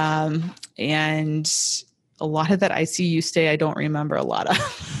 Mm-hmm. And a lot of that ICU stay, I don't remember a lot of.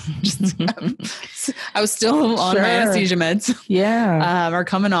 I was still on my anesthesia meds. Yeah. Or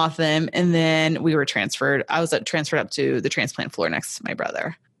coming off them. And then we were transferred. I was transferred up to the transplant floor next to my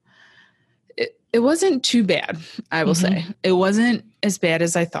brother. It wasn't too bad, I will say. It wasn't as bad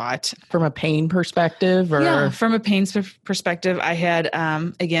as I thought. From a pain perspective? Or? Yeah, from a pain perspective, I had,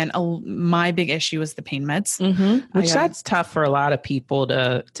 again, my big issue was the pain meds. Which that's tough for a lot of people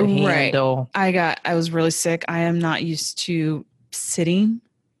to handle. I was really sick. I am not used to sitting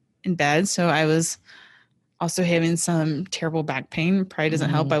in bed. So I was also having some terrible back pain. Probably doesn't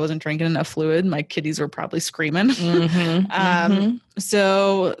help. I wasn't drinking enough fluid. My kiddies were probably screaming.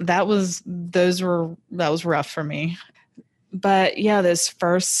 So that was rough for me. But yeah, those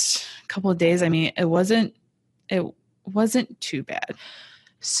first couple of days, I mean, it wasn't too bad.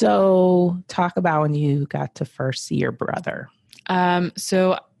 So talk about when you got to first see your brother.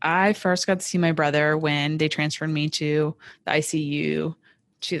 So I first got to see my brother when they transferred me to the ICU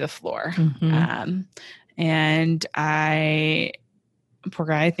to the floor. And poor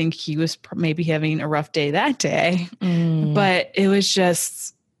guy, I think he was maybe having a rough day that day, but it was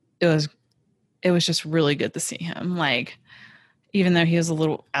just really good to see him. Like, even though he was a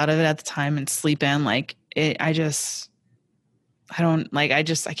little out of it at the time and sleeping, like I can't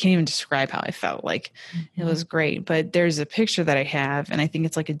even describe how I felt. Like it was great, but there's a picture that I have, and I think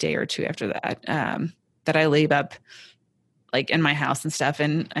it's like a day or two after that, that I laid up like in my house and stuff.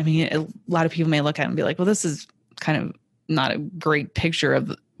 And I mean, a lot of people may look at it and be like, well, this is kind of not a great picture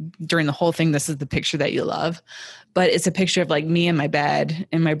of during the whole thing. This is the picture that you love, but it's a picture of like me in my bed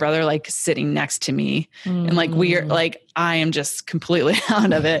and my brother, like sitting next to me. And like, we're like, I am just completely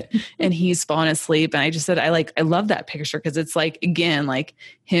out of it and he's falling asleep. And I just said, I love that picture. Cause it's like, again, like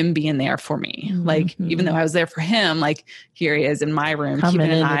him being there for me. Like, even though I was there for him, like here he is in my room, keeping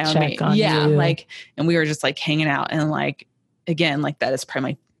an eye on me. Yeah. You. Like, and we were just like hanging out and like, again, like that is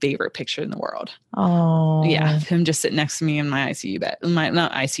probably my favorite picture in the world. Oh yeah. Him just sitting next to me in my ICU bed,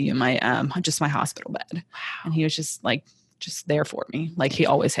 just my hospital bed. Wow. And he was just there for me. Like he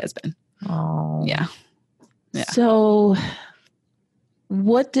always has been. Oh yeah. So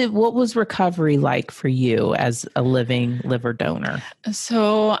what was recovery like for you as a living liver donor?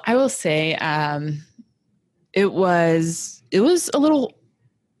 So I will say, it was a little,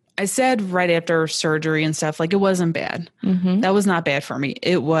 I said right after surgery and stuff, like it wasn't bad. That was not bad for me.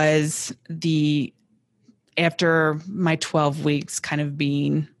 It was after my 12 weeks kind of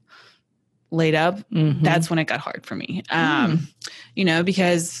being laid up, that's when it got hard for me.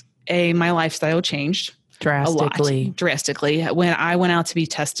 Because my lifestyle changed drastically. When I went out to be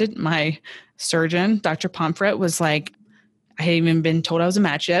tested, my surgeon, Dr. Pomfret, was like, I hadn't even been told I was a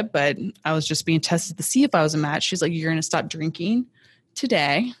match yet, but I was just being tested to see if I was a match. She's like, you're going to stop drinking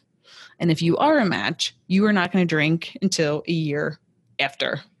today. And if you are a match, you are not going to drink until a year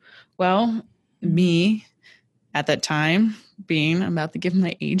after. Well, me at that time I'm about to give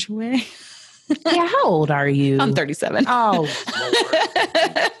my age away. Yeah, how old are you? I'm 37. Oh,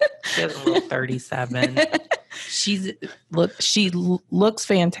 she's a little 37. She looks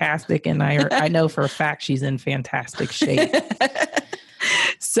fantastic, and I know for a fact she's in fantastic shape.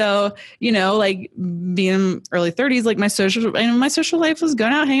 So, like being in early 30s, like my social life was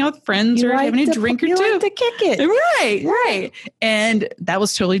going out, hanging out with friends or having a drink or two. You like to kick it. Right. And that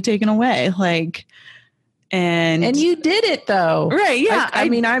was totally taken away. Like, and you did it though. Right. Yeah. I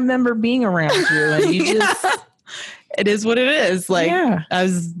mean, I remember being around you and you just, it is what it is. Like I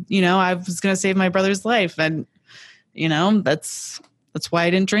was going to save my brother's life and, that's why I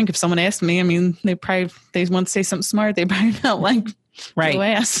didn't drink. If someone asked me, I mean, they want to say something smart. They probably felt like, right.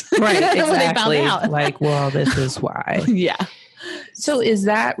 Ass. Right. Exactly. They found out. Like, well, this is why. Yeah. So is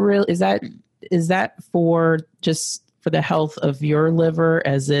that real? Is that for the health of your liver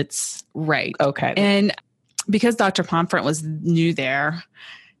as it's right? Okay. And because Dr. Pomfret was new there,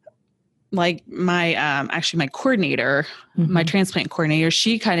 like my coordinator, my transplant coordinator,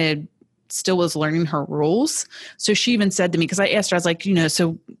 she kind of still was learning her rules. So she even said to me, because I asked her, I was like,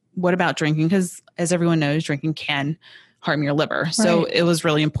 so what about drinking? Because as everyone knows, drinking can harm your liver. Right. So it was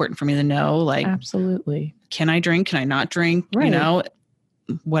really important for me to know, like, absolutely, can I drink? Can I not drink? Right.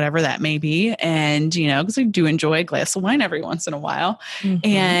 Whatever that may be. And, because I do enjoy a glass of wine every once in a while.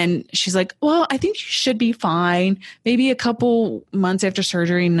 And she's like, well, I think you should be fine. Maybe a couple months after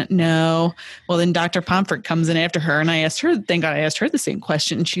surgery. No. Well, then Dr. Pomfret comes in after her. And thank God I asked her the same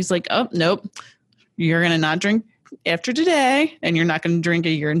question. And she's like, oh, nope. You're going to not drink after today, and you're not going to drink a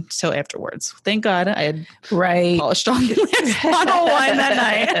year until afterwards. Thank God I had polished on the bottle of wine that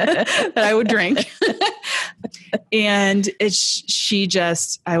night that I would drink. And she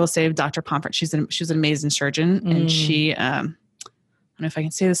just, I will say, Dr. Pomfret, she was an amazing surgeon, and she, I don't know if I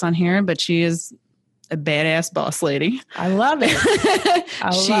can say this on here, but she is a badass boss lady. I love it.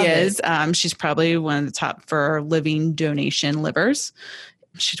 She is. She's probably one of the top for living donation livers.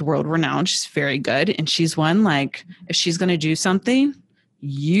 She's world renowned. She's very good. And she's one, like, if she's going to do something,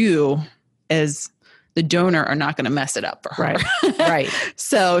 you as the donor are not going to mess it up for her. Right.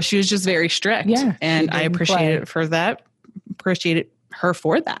 So she was just very strict. Yeah. And I appreciated it for that. Appreciated her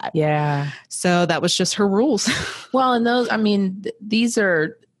for that. Yeah. So that was just her rules. Well, and those, I mean, these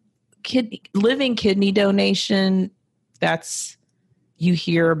are living kidney donation. That's, you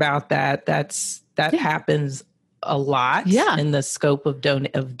hear about that. That happens a lot in the scope of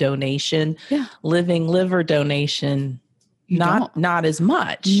donation. Yeah. Living liver donation, not as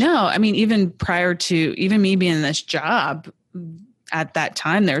much. No, I mean, even prior to even me being in this job at that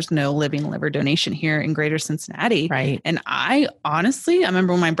time, there's no living liver donation here in Greater Cincinnati. Right. And I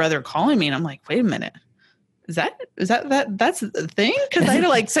remember when my brother calling me and I'm like, wait a minute, that's the thing? Cause I had to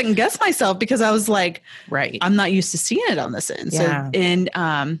like second guess myself because I was like, right, I'm not used to seeing it on this end. Yeah. So,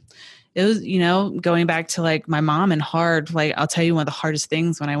 and, it was, going back to like my mom and hard, like I'll tell you one of the hardest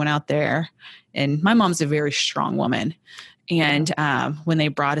things when I went out there, and my mom's a very strong woman. And when they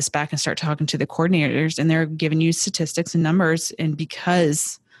brought us back and start talking to the coordinators, and they're giving you statistics and numbers, and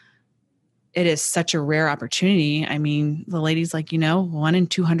because it is such a rare opportunity, I mean, the lady's like, 1 in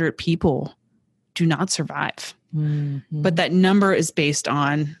 200 people do not survive. Mm-hmm. But that number is based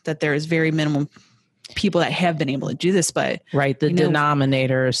on that there is very minimal people that have been able to do this, but right, the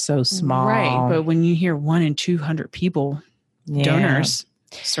denominator is so small. Right, but when you hear 1 in 200 people, donors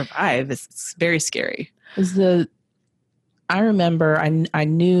survive, it's very scary. I remember I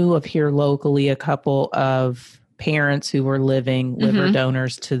knew of here locally a couple of parents who were living liver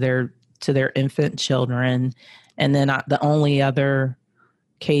donors to their infant children, and then the only other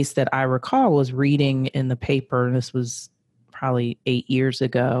case that I recall was reading in the paper, and this was probably 8 years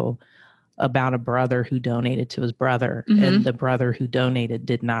ago, about a brother who donated to his brother, and the brother who donated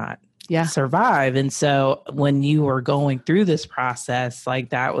did not survive. And so when you were going through this process,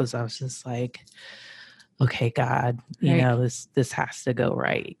 like I was just like, okay, God, this has to go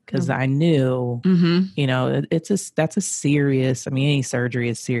right. Cause I knew, that's a serious, any surgery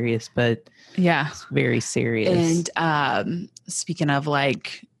is serious, but it's very serious. And, speaking of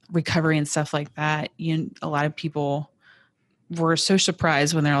like recovery and stuff like that, a lot of people were so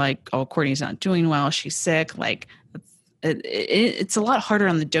surprised when they're like, oh, Courtney's not doing well, she's sick. Like it's a lot harder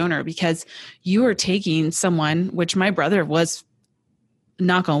on the donor because you are taking someone, which my brother was,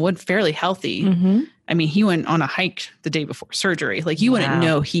 knock on wood, fairly healthy. Mm-hmm. I mean, he went on a hike the day before surgery. Like you wouldn't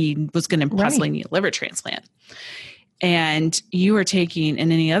know he was going to possibly need a liver transplant. And you are taking,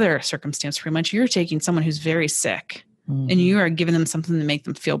 in any other circumstance, pretty much, you're taking someone who's very sick and you are giving them something to make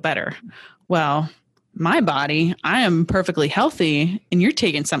them feel better. Well, my body, I am perfectly healthy and you're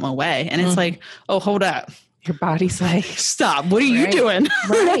taking something away. And it's like, oh, hold up. Your body's like, stop. What are you doing?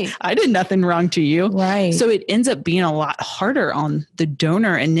 Right. I did nothing wrong to you. Right. So it ends up being a lot harder on the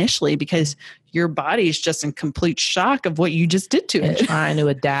donor initially because your body's just in complete shock of what you just did to it. Trying to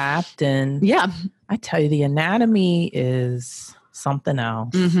adapt. And I tell you, the anatomy is something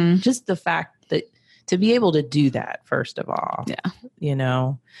else. Mm-hmm. Just the fact that to be able to do that, first of all.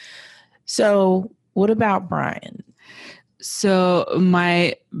 Yeah. So what about Brian? So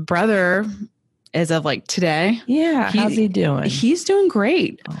my brother, as of like today. Yeah. How's he doing? He's doing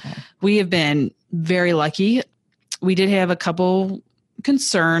great. Oh. We have been very lucky. We did have a couple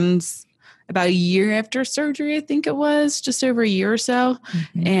concerns about a year after surgery. I think it was just over a year or so.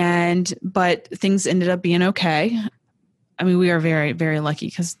 Mm-hmm. But things ended up being okay. I mean, we are very, very lucky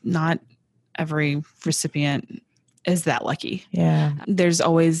because not every recipient is that lucky. Yeah. There's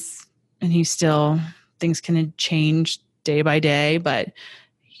always, and things can change day by day, but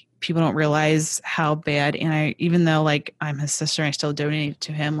people don't realize how bad. And even though like I'm his sister and I still donate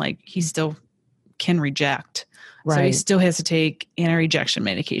to him, like he still can reject. Right. So he still has to take anti-rejection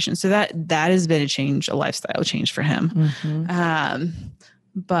medication. So that has been a lifestyle change for him. Mm-hmm.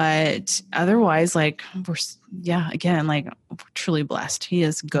 But otherwise, like we're truly blessed. He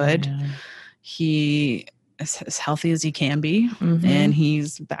is good. Yeah. He is as healthy as he can be. Mm-hmm. And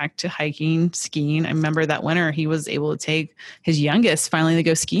he's back to hiking, skiing. I remember that winter he was able to take his youngest finally to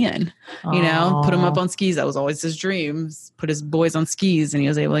go skiing, put him up on skis. That was always his dream, put his boys on skis, and he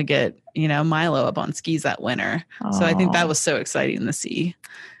was able to get, Milo up on skis that winter. So I think that was so exciting to see.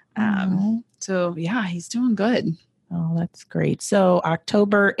 So yeah, he's doing good. Oh, that's great. So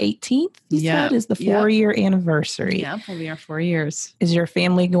October 18th, you said, is the 4-year anniversary. Yeah, we'll be our 4 years. Is your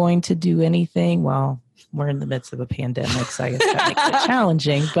family going to do anything? Well, we're in the midst of a pandemic, so I guess that makes it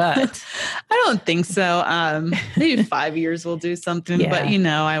challenging, but I don't think so. Maybe 5 years we'll do something, but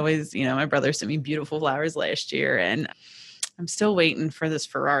I always, my brother sent me beautiful flowers last year, and I'm still waiting for this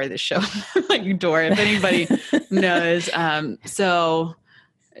Ferrari to show at my door. If anybody knows. So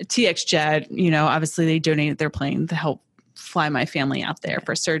TX Jet, obviously they donated their plane to help fly my family out there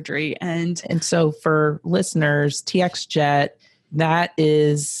for surgery. And so for listeners, TX Jet, that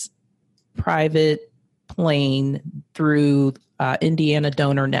is private plane through Indiana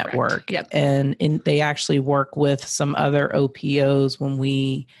Donor Network. Yep. And they actually work with some other OPOs when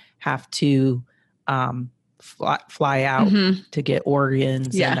we have to fly out to get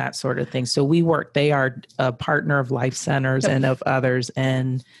organs and that sort of thing. So they are a partner of Life Centers and of others.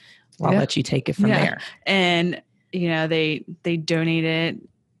 And I'll let you take it from there. And, they donated,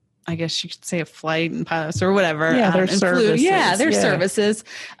 I guess you could say, a flight and pilots or whatever. Their services. Their services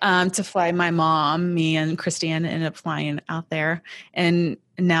to fly my mom. Me and Christiane ended up flying out there. And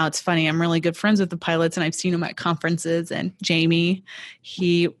now it's funny. I'm really good friends with the pilots, and I've seen them at conferences. And Jamie,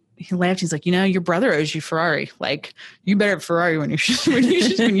 he laughed. He's like, your brother owes you Ferrari. Like, you better have Ferrari when you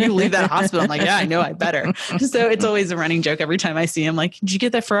leave that hospital. I'm like, yeah, I know, I better. So it's always a running joke every time I see him. Like, did you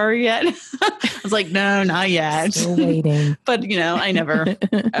get that Ferrari yet? I was like, no, not yet. Still waiting. But I never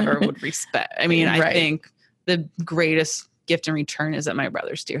ever would respect. I mean, I think the greatest gift in return is that my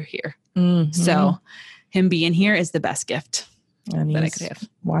brother's still here. Mm-hmm. So him being here is the best gift that I could have.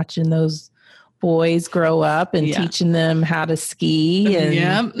 Watching those boys grow up and teaching them how to ski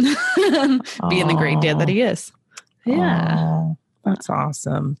and being the great dad that he is. Yeah. That's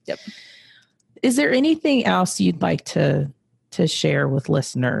awesome. Yep. Is there anything else you'd like to share with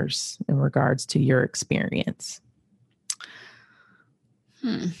listeners in regards to your experience?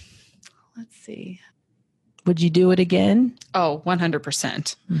 Let's see. Would you do it again? Oh,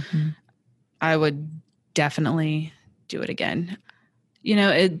 100%. Mm-hmm. I would definitely do it again.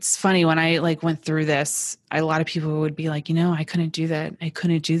 It's funny when I went through this, a lot of people would be like, I couldn't do that. I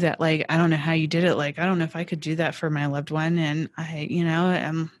couldn't do that. Like, I don't know how you did it. Like, I don't know if I could do that for my loved one. And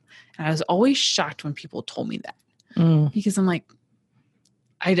I was always shocked when people told me that because I'm like,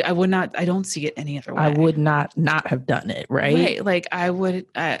 I would not, I don't see it any other way. I would not have done it. Right. Like I would,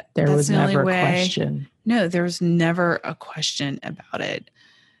 there was never a question. No, there was never a question about it.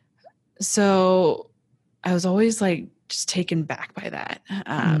 So I was always just taken back by that.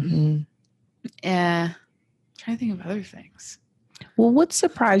 Trying to think of other things. Well, what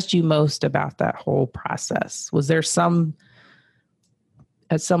surprised you most about that whole process? Was there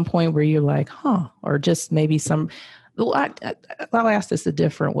at some point where you're like, or just maybe I'll ask this a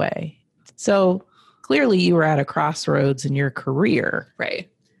different way. So clearly you were at a crossroads in your career. Right.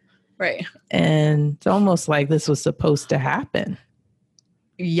 And it's almost like this was supposed to happen.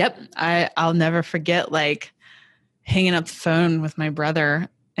 Yep. I'll never forget, hanging up the phone with my brother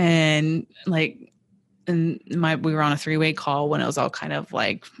and we were on a 3-way call when it was all kind of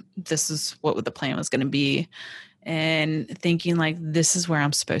this is what the plan was going to be, and thinking this is where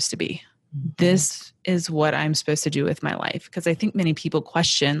I'm supposed to be. Mm-hmm. This is what I'm supposed to do with my life. Because I think many people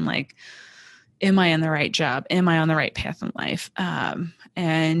question, am I in the right job? Am I on the right path in life?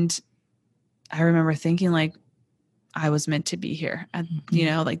 And I remember thinking I was meant to be here.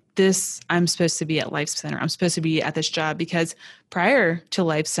 This, I'm supposed to be at Life Center. I'm supposed to be at this job, because prior to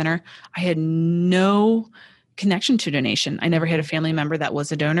Life Center, I had no connection to donation. I never had a family member that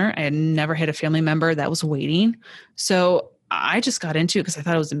was a donor. I had never had a family member that was waiting. So I just got into it because I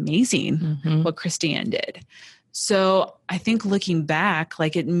thought it was amazing what Christiane did. So I think looking back,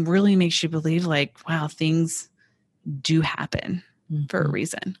 it really makes you believe wow, things do happen for a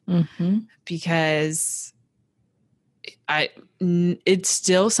reason. Because it's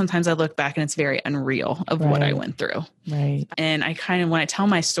still, sometimes I look back and it's very unreal of what I went through. Right. And I kind of, when I tell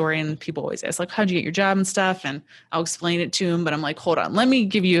my story, and people always ask how'd you get your job and stuff? And I'll explain it to them, but I'm like, hold on, let me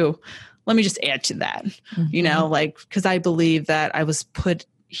just add to that, cause I believe that I was put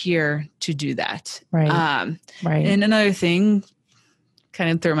here to do that. Right. And another thing,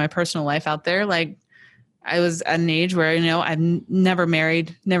 kind of throw my personal life out there. I was at an age where, I've never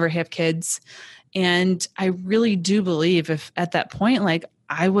married, never have kids. And I really do believe if at that point,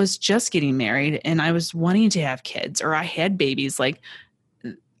 I was just getting married and I was wanting to have kids, or I had babies,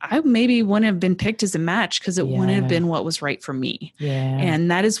 I maybe wouldn't have been picked as a match because it wouldn't have been what was right for me. Yeah. And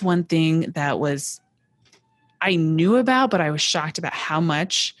that is one thing that I knew about, but I was shocked about how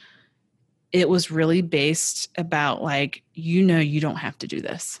much it was really based about like, you don't have to do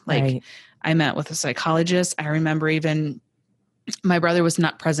this. Like Right. I met with a psychologist. I remember even my brother was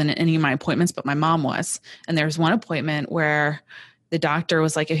not present at any of my appointments, but my mom was. And there was one appointment where the doctor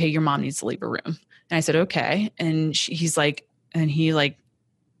was like, hey, your mom needs to leave a room. And I said, okay. And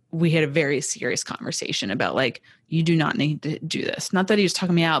we had a very serious conversation about like, you do not need to do this. Not that he was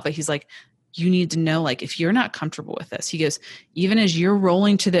talking me out, but he's like, you need to know, like, if you're not comfortable with this, he goes, even as you're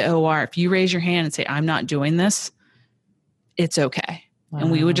rolling to the OR, if you raise your hand and say, I'm not doing this, it's okay. Wow.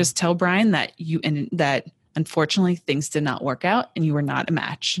 And we would just tell Brian that that unfortunately things did not work out and you were not a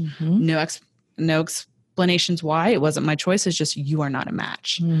match. Mm-hmm. No explanations why. It wasn't my choice. It's just, you are not a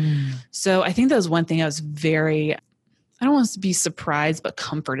match. Mm. So I think that was one thing I was very, I don't want to be surprised, but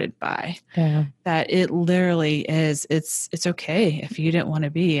comforted by. Yeah. That it literally is, it's okay if you didn't want to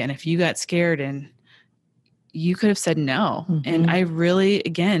be. And if you got scared and you could have said no. Mm-hmm. And I really,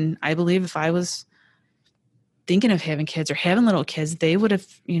 again, I believe if I was thinking of having kids or having little kids, they would have,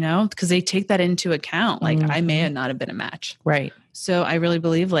 because they take that into account. Like I may not have been a match. Right. So I really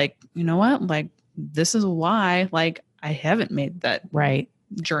believe like, you know what, like this is why, like I haven't made that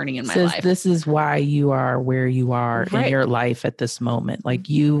journey in my life. This is why you are where you are in your life at this moment. Like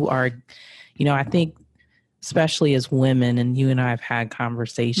you are, I think especially as women, and you and I have had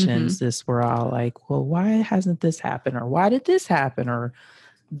conversations, we're all like, well, why hasn't this happened? Or why did this happen? Or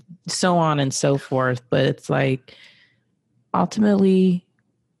so on and so forth. But it's like, ultimately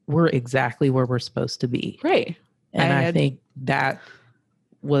we're exactly where we're supposed to be. Right. And I think that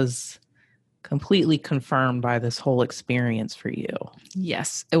was completely confirmed by this whole experience for you.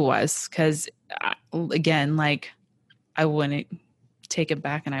 Yes, it was. Because again, like I wouldn't take it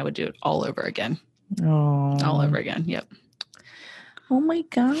back and I would do it all over again. Oh, all over again. Yep. Oh my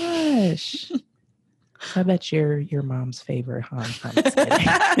gosh. I bet you're your mom's favorite, huh?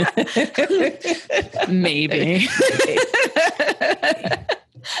 Maybe.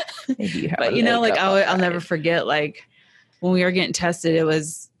 Maybe you have. But like I'll never forget, like when we were getting tested, it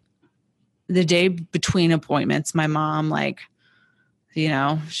was the day between appointments. My mom, like,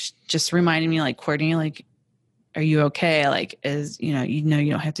 just reminded me, like, Courtney, like, are you okay? Like, you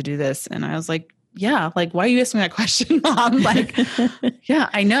don't have to do this. And I was like, yeah, like, why are you asking me that question, Mom? Like, yeah,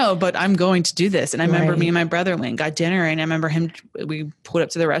 I know, but I'm going to do this. And I remember me and my brother went and got dinner, and I remember we pulled up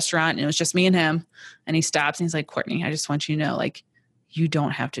to the restaurant and it was just me and him, and he stops and he's like, Courtney, I just want you to know, like, you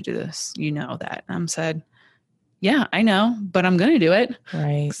don't have to do this. You know that. And I said, yeah, I know, but I'm going to do it.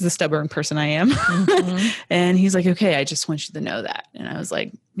 Right. Because the stubborn person I am. Mm-hmm. And he's like, okay, I just want you to know that. And I was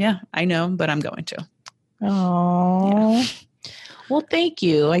like, yeah, I know, but I'm going to. Oh, yeah. Well, thank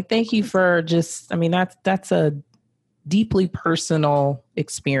you. Like, thank you for that's a deeply personal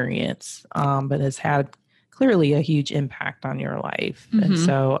experience, but has had clearly a huge impact on your life. Mm-hmm. And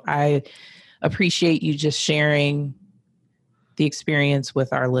so I appreciate you just sharing the experience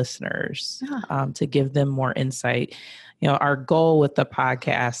with our listeners, to give them more insight. Our goal with the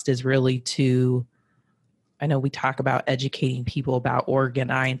podcast is really I know we talk about educating people about organ,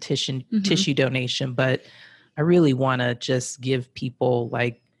 eye, and tissue donation, but I really want to just give people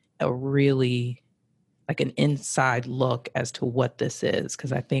like an inside look as to what this is,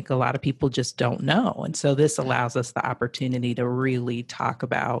 because I think a lot of people just don't know. And so this allows us the opportunity to really talk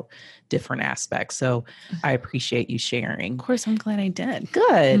about different aspects. So I appreciate you sharing. Of course, I'm glad I did.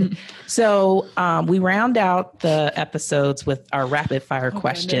 Good. So we round out the episodes with our rapid fire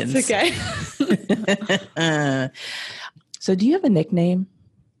questions. Okay. So do you have a nickname?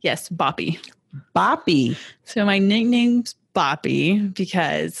 Yes, Boppy. Boppy. So my nickname's Boppy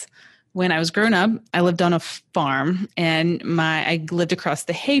because when I was growing up, I lived on a farm, and I lived across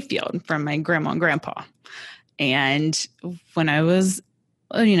the hayfield from my grandma and grandpa. And when I was,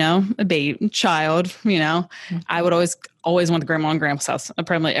 a baby child, I would always went to grandma and grandpa's house,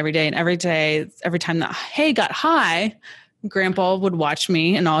 probably every day. And every time the hay got high, Grandpa would watch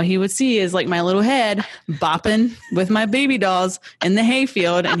me, and all he would see is like my little head bopping with my baby dolls in the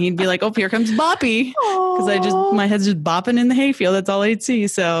hayfield. And he'd be like, oh, here comes Boppy. Because my head's just bopping in the hayfield. That's all I'd see.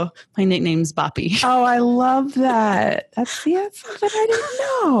 So my nickname's Boppy. Oh, I love that. That's something I didn't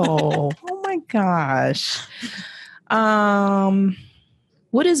know. Oh my gosh.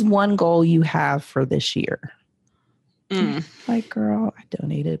 What is one goal you have for this year? Like, girl, I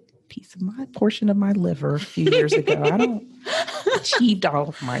donated my portion of my liver a few years ago. I don't achieved all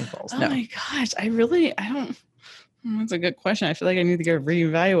of my goals. No. Oh my gosh. I don't. That's a good question. I feel like I need to go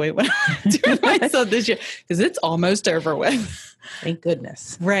reevaluate what I'm doing myself this year, because it's almost over with. Thank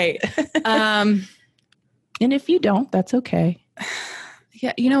goodness. Right. And if you don't, that's okay.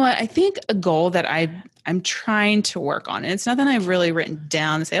 Yeah. You know what? I think a goal that I'm trying to work on, and it's nothing I've really written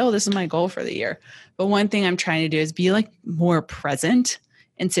down and say, oh, this is my goal for the year. But one thing I'm trying to do is be like more present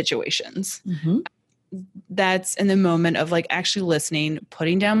in situations. Mm-hmm. That's in the moment of like actually listening,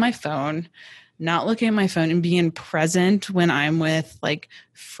 putting down my phone, not looking at my phone, and being present when I'm with like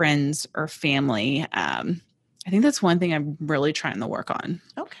friends or family. I think that's one thing I'm really trying to work on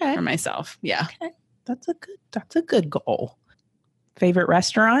for myself. Yeah. Okay. That's a good goal. Favorite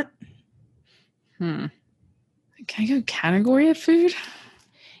restaurant? Can I go category of food?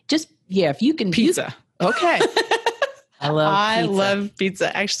 If you can. Pizza. Okay. I love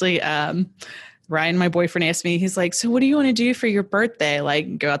pizza. Actually, Ryan, my boyfriend, asked me, he's like, so what do you want to do for your birthday?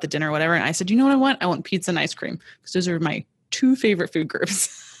 Like go out to dinner or whatever. And I said, you know what I want? I want pizza and ice cream because those are my two favorite food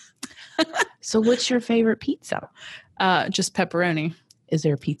groups. So what's your favorite pizza? Just pepperoni. Is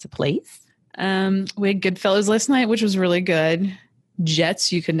there a pizza place? We had Goodfellas last night, which was really good.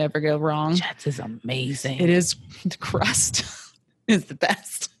 Jets, you could never go wrong. Jets is amazing. It is. The crust is the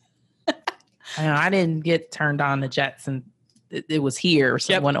best. I didn't get turned on the Jets, and it was here.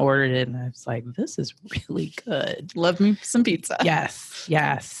 Someone ordered it, and I was like, this is really good. Love me some pizza. Yes.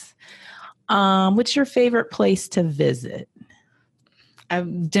 What's your favorite place to visit?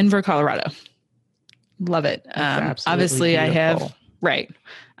 Denver, Colorado. Love it. Obviously, beautiful. I have, right.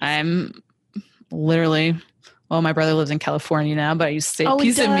 I'm literally, well, my brother lives in California now, but I used to say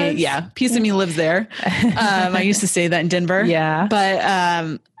piece of me. Yeah. Piece of me lives there. I used to say that in Denver. Yeah.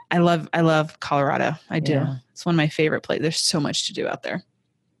 But I love Colorado. I do. Yeah. It's one of my favorite places. There's so much to do out there.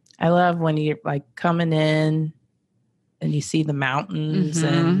 I love when you're like coming in and you see the mountains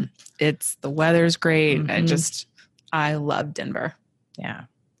and the weather's great. Mm-hmm. I love Denver. Yeah.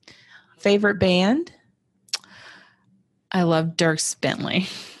 Favorite band? I love Dierks Bentley.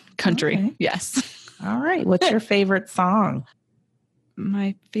 Country. Okay. Yes. All right. What's your favorite song?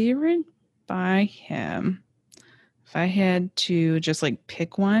 My favorite by him, if I had to just like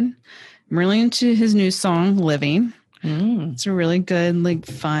pick one, I'm really into his new song, Living. It's a really good, like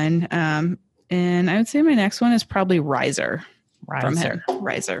fun. And I would say my next one is probably Riser. From him.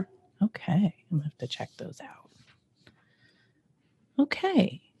 Riser. Okay. I'm going to have to check those out.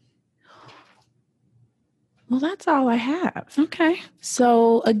 Okay. Well, that's all I have. Okay.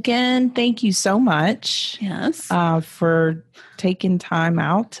 So again, thank you so much. Yes. For taking time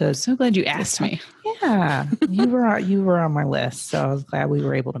out to. So glad you asked me. Yeah. you were on my list. So I was glad we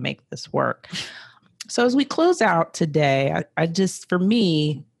were able to make this work. So as we close out today, I just, for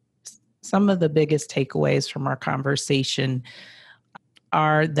me, some of the biggest takeaways from our conversation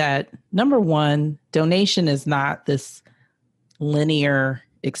are that, number one, donation is not this linear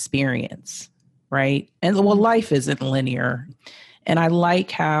experience, right? And well, life isn't linear. And I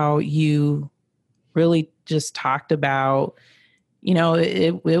like how you really just talked about,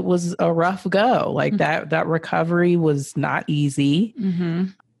 it was a rough go. Like that recovery was not easy,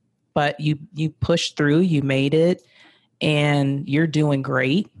 but you pushed through, you made it, and you're doing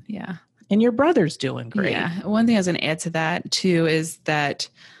great. Yeah. And your brother's doing great. Yeah. One thing I was going to add to that too is that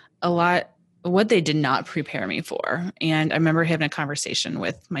what they did not prepare me for, and I remember having a conversation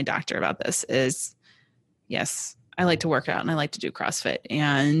with my doctor about this, is yes, I like to work out and I like to do CrossFit.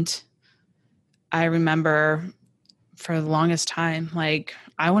 And I remember for the longest time, like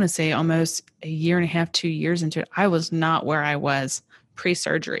I want to say almost a year and a half, 2 years into it, I was not where I was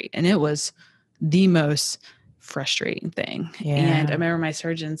pre-surgery. And it was the most frustrating thing. Yeah. And I remember my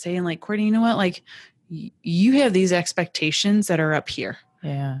surgeon saying like, Courtney, you know what? Like you have these expectations that are up here.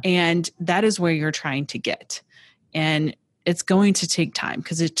 Yeah. And that is where you're trying to get. And it's going to take time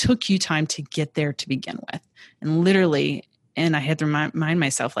because it took you time to get there to begin with. And literally, and I had to remind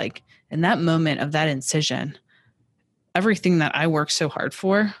myself, like in that moment of that incision, everything that I worked so hard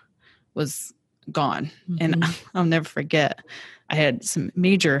for was gone. And I'll never forget, I had some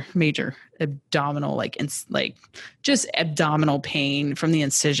major abdominal, just abdominal pain from the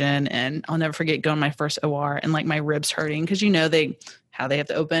incision. And I'll never forget going to my first OR and like my ribs hurting. Cause how they have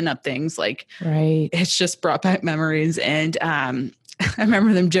to open up things, like, right. It's just brought back memories. And, I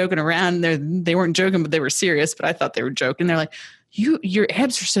remember them joking around. They weren't joking, but they were serious, but I thought they were joking. They're like, your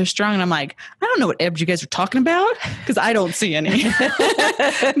abs are so strong. And I'm like, I don't know what abs you guys are talking about because I don't see any.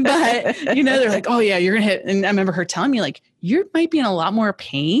 But, they're like, oh yeah, you're going to hit. And I remember her telling me like, you might be in a lot more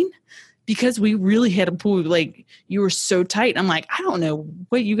pain because we really had to pull, like you were so tight. And I'm like, I don't know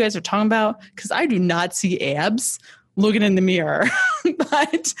what you guys are talking about because I do not see abs looking in the mirror.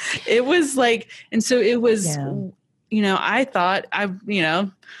 But it was like, and so it was, I thought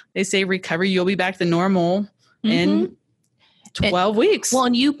they say recovery, you'll be back to normal. And 12 weeks. Well,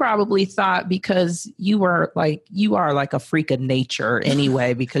 and you probably thought because you are like a freak of nature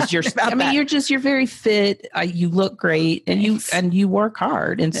anyway, because you're, you're very fit. You look great and you work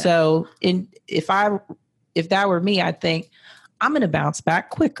hard. And so if that were me, I'd think I'm going to bounce back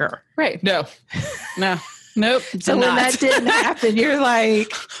quicker. Right. No. Nope. So when that didn't happen, you're like,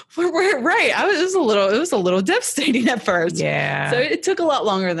 right. It was a little devastating at first. Yeah. So it took a lot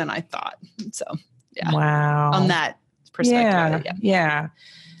longer than I thought. So yeah. Wow. On that perspective. Yeah.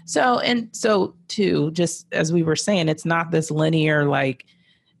 So too, just as we were saying, it's not this linear, like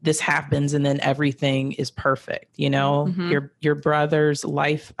this happens and then everything is perfect. You know, your brother's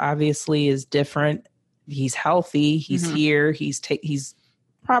life obviously is different. He's healthy. He's here. He's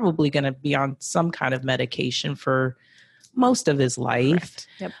probably going to be on some kind of medication for most of his life,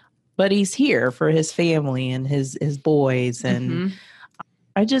 but he's here for his family and his boys. And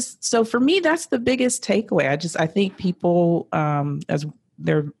so for me, that's the biggest takeaway. I think people, as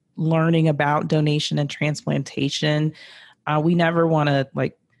they're learning about donation and transplantation, we never want to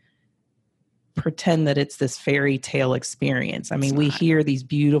like pretend that it's this fairy tale experience. I mean, we hear these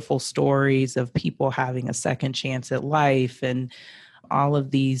beautiful stories of people having a second chance at life and all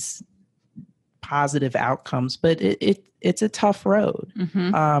of these positive outcomes, but it's a tough road.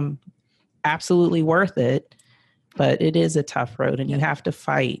 Absolutely worth it, but it is a tough road and you have to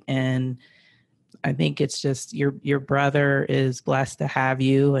fight. And I think it's just your brother is blessed to have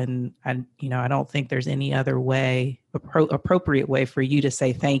you. And I don't think there's any other way, appropriate way for you to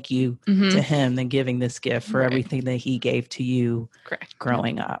say thank you to him than giving this gift for everything that he gave to you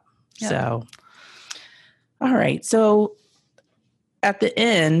growing up. So, all right. So at the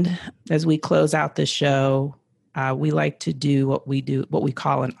end, as we close out the show, we like to do what we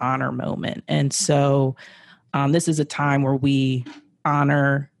call an honor moment. And so this is a time where we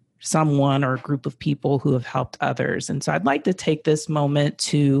honor someone or a group of people who have helped others. And so I'd like to take this moment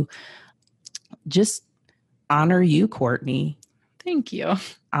to just honor you, Courtney. Thank you.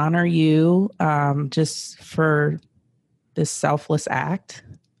 Honor you just for this selfless act,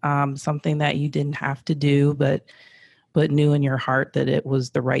 something that you didn't have to do, but knew in your heart that it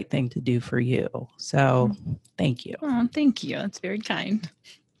was the right thing to do for you. So thank you. Oh, thank you. That's very kind.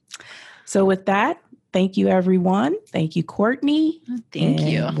 So with that, thank you, everyone. Thank you, Courtney. Thank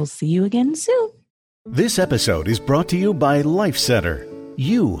you. We'll see you again soon. This episode is brought to you by LifeCenter.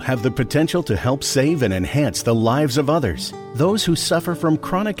 You have the potential to help save and enhance the lives of others, those who suffer from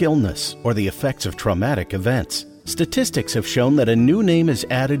chronic illness or the effects of traumatic events. Statistics have shown that a new name is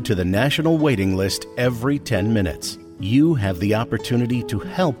added to the national waiting list every 10 minutes. You have the opportunity to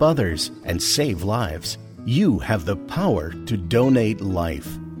help others and save lives. You have the power to donate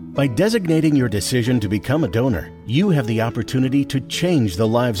life. By designating your decision to become a donor, you have the opportunity to change the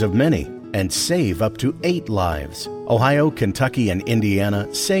lives of many and save up to 8 lives. Ohio, Kentucky, and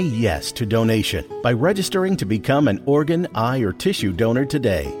Indiana say yes to donation by registering to become an organ, eye, or tissue donor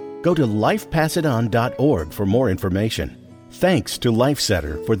today. Go to lifepassiton.org for more information. Thanks to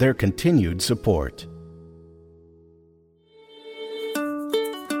LifeCenter for their continued support.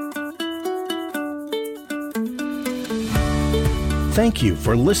 Thank you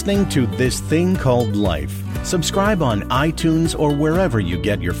for listening to This Thing Called Life. Subscribe on iTunes or wherever you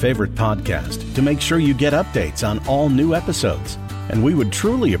get your favorite podcast to make sure you get updates on all new episodes. And we would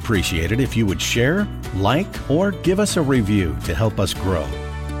truly appreciate it if you would share, like, or give us a review to help us grow.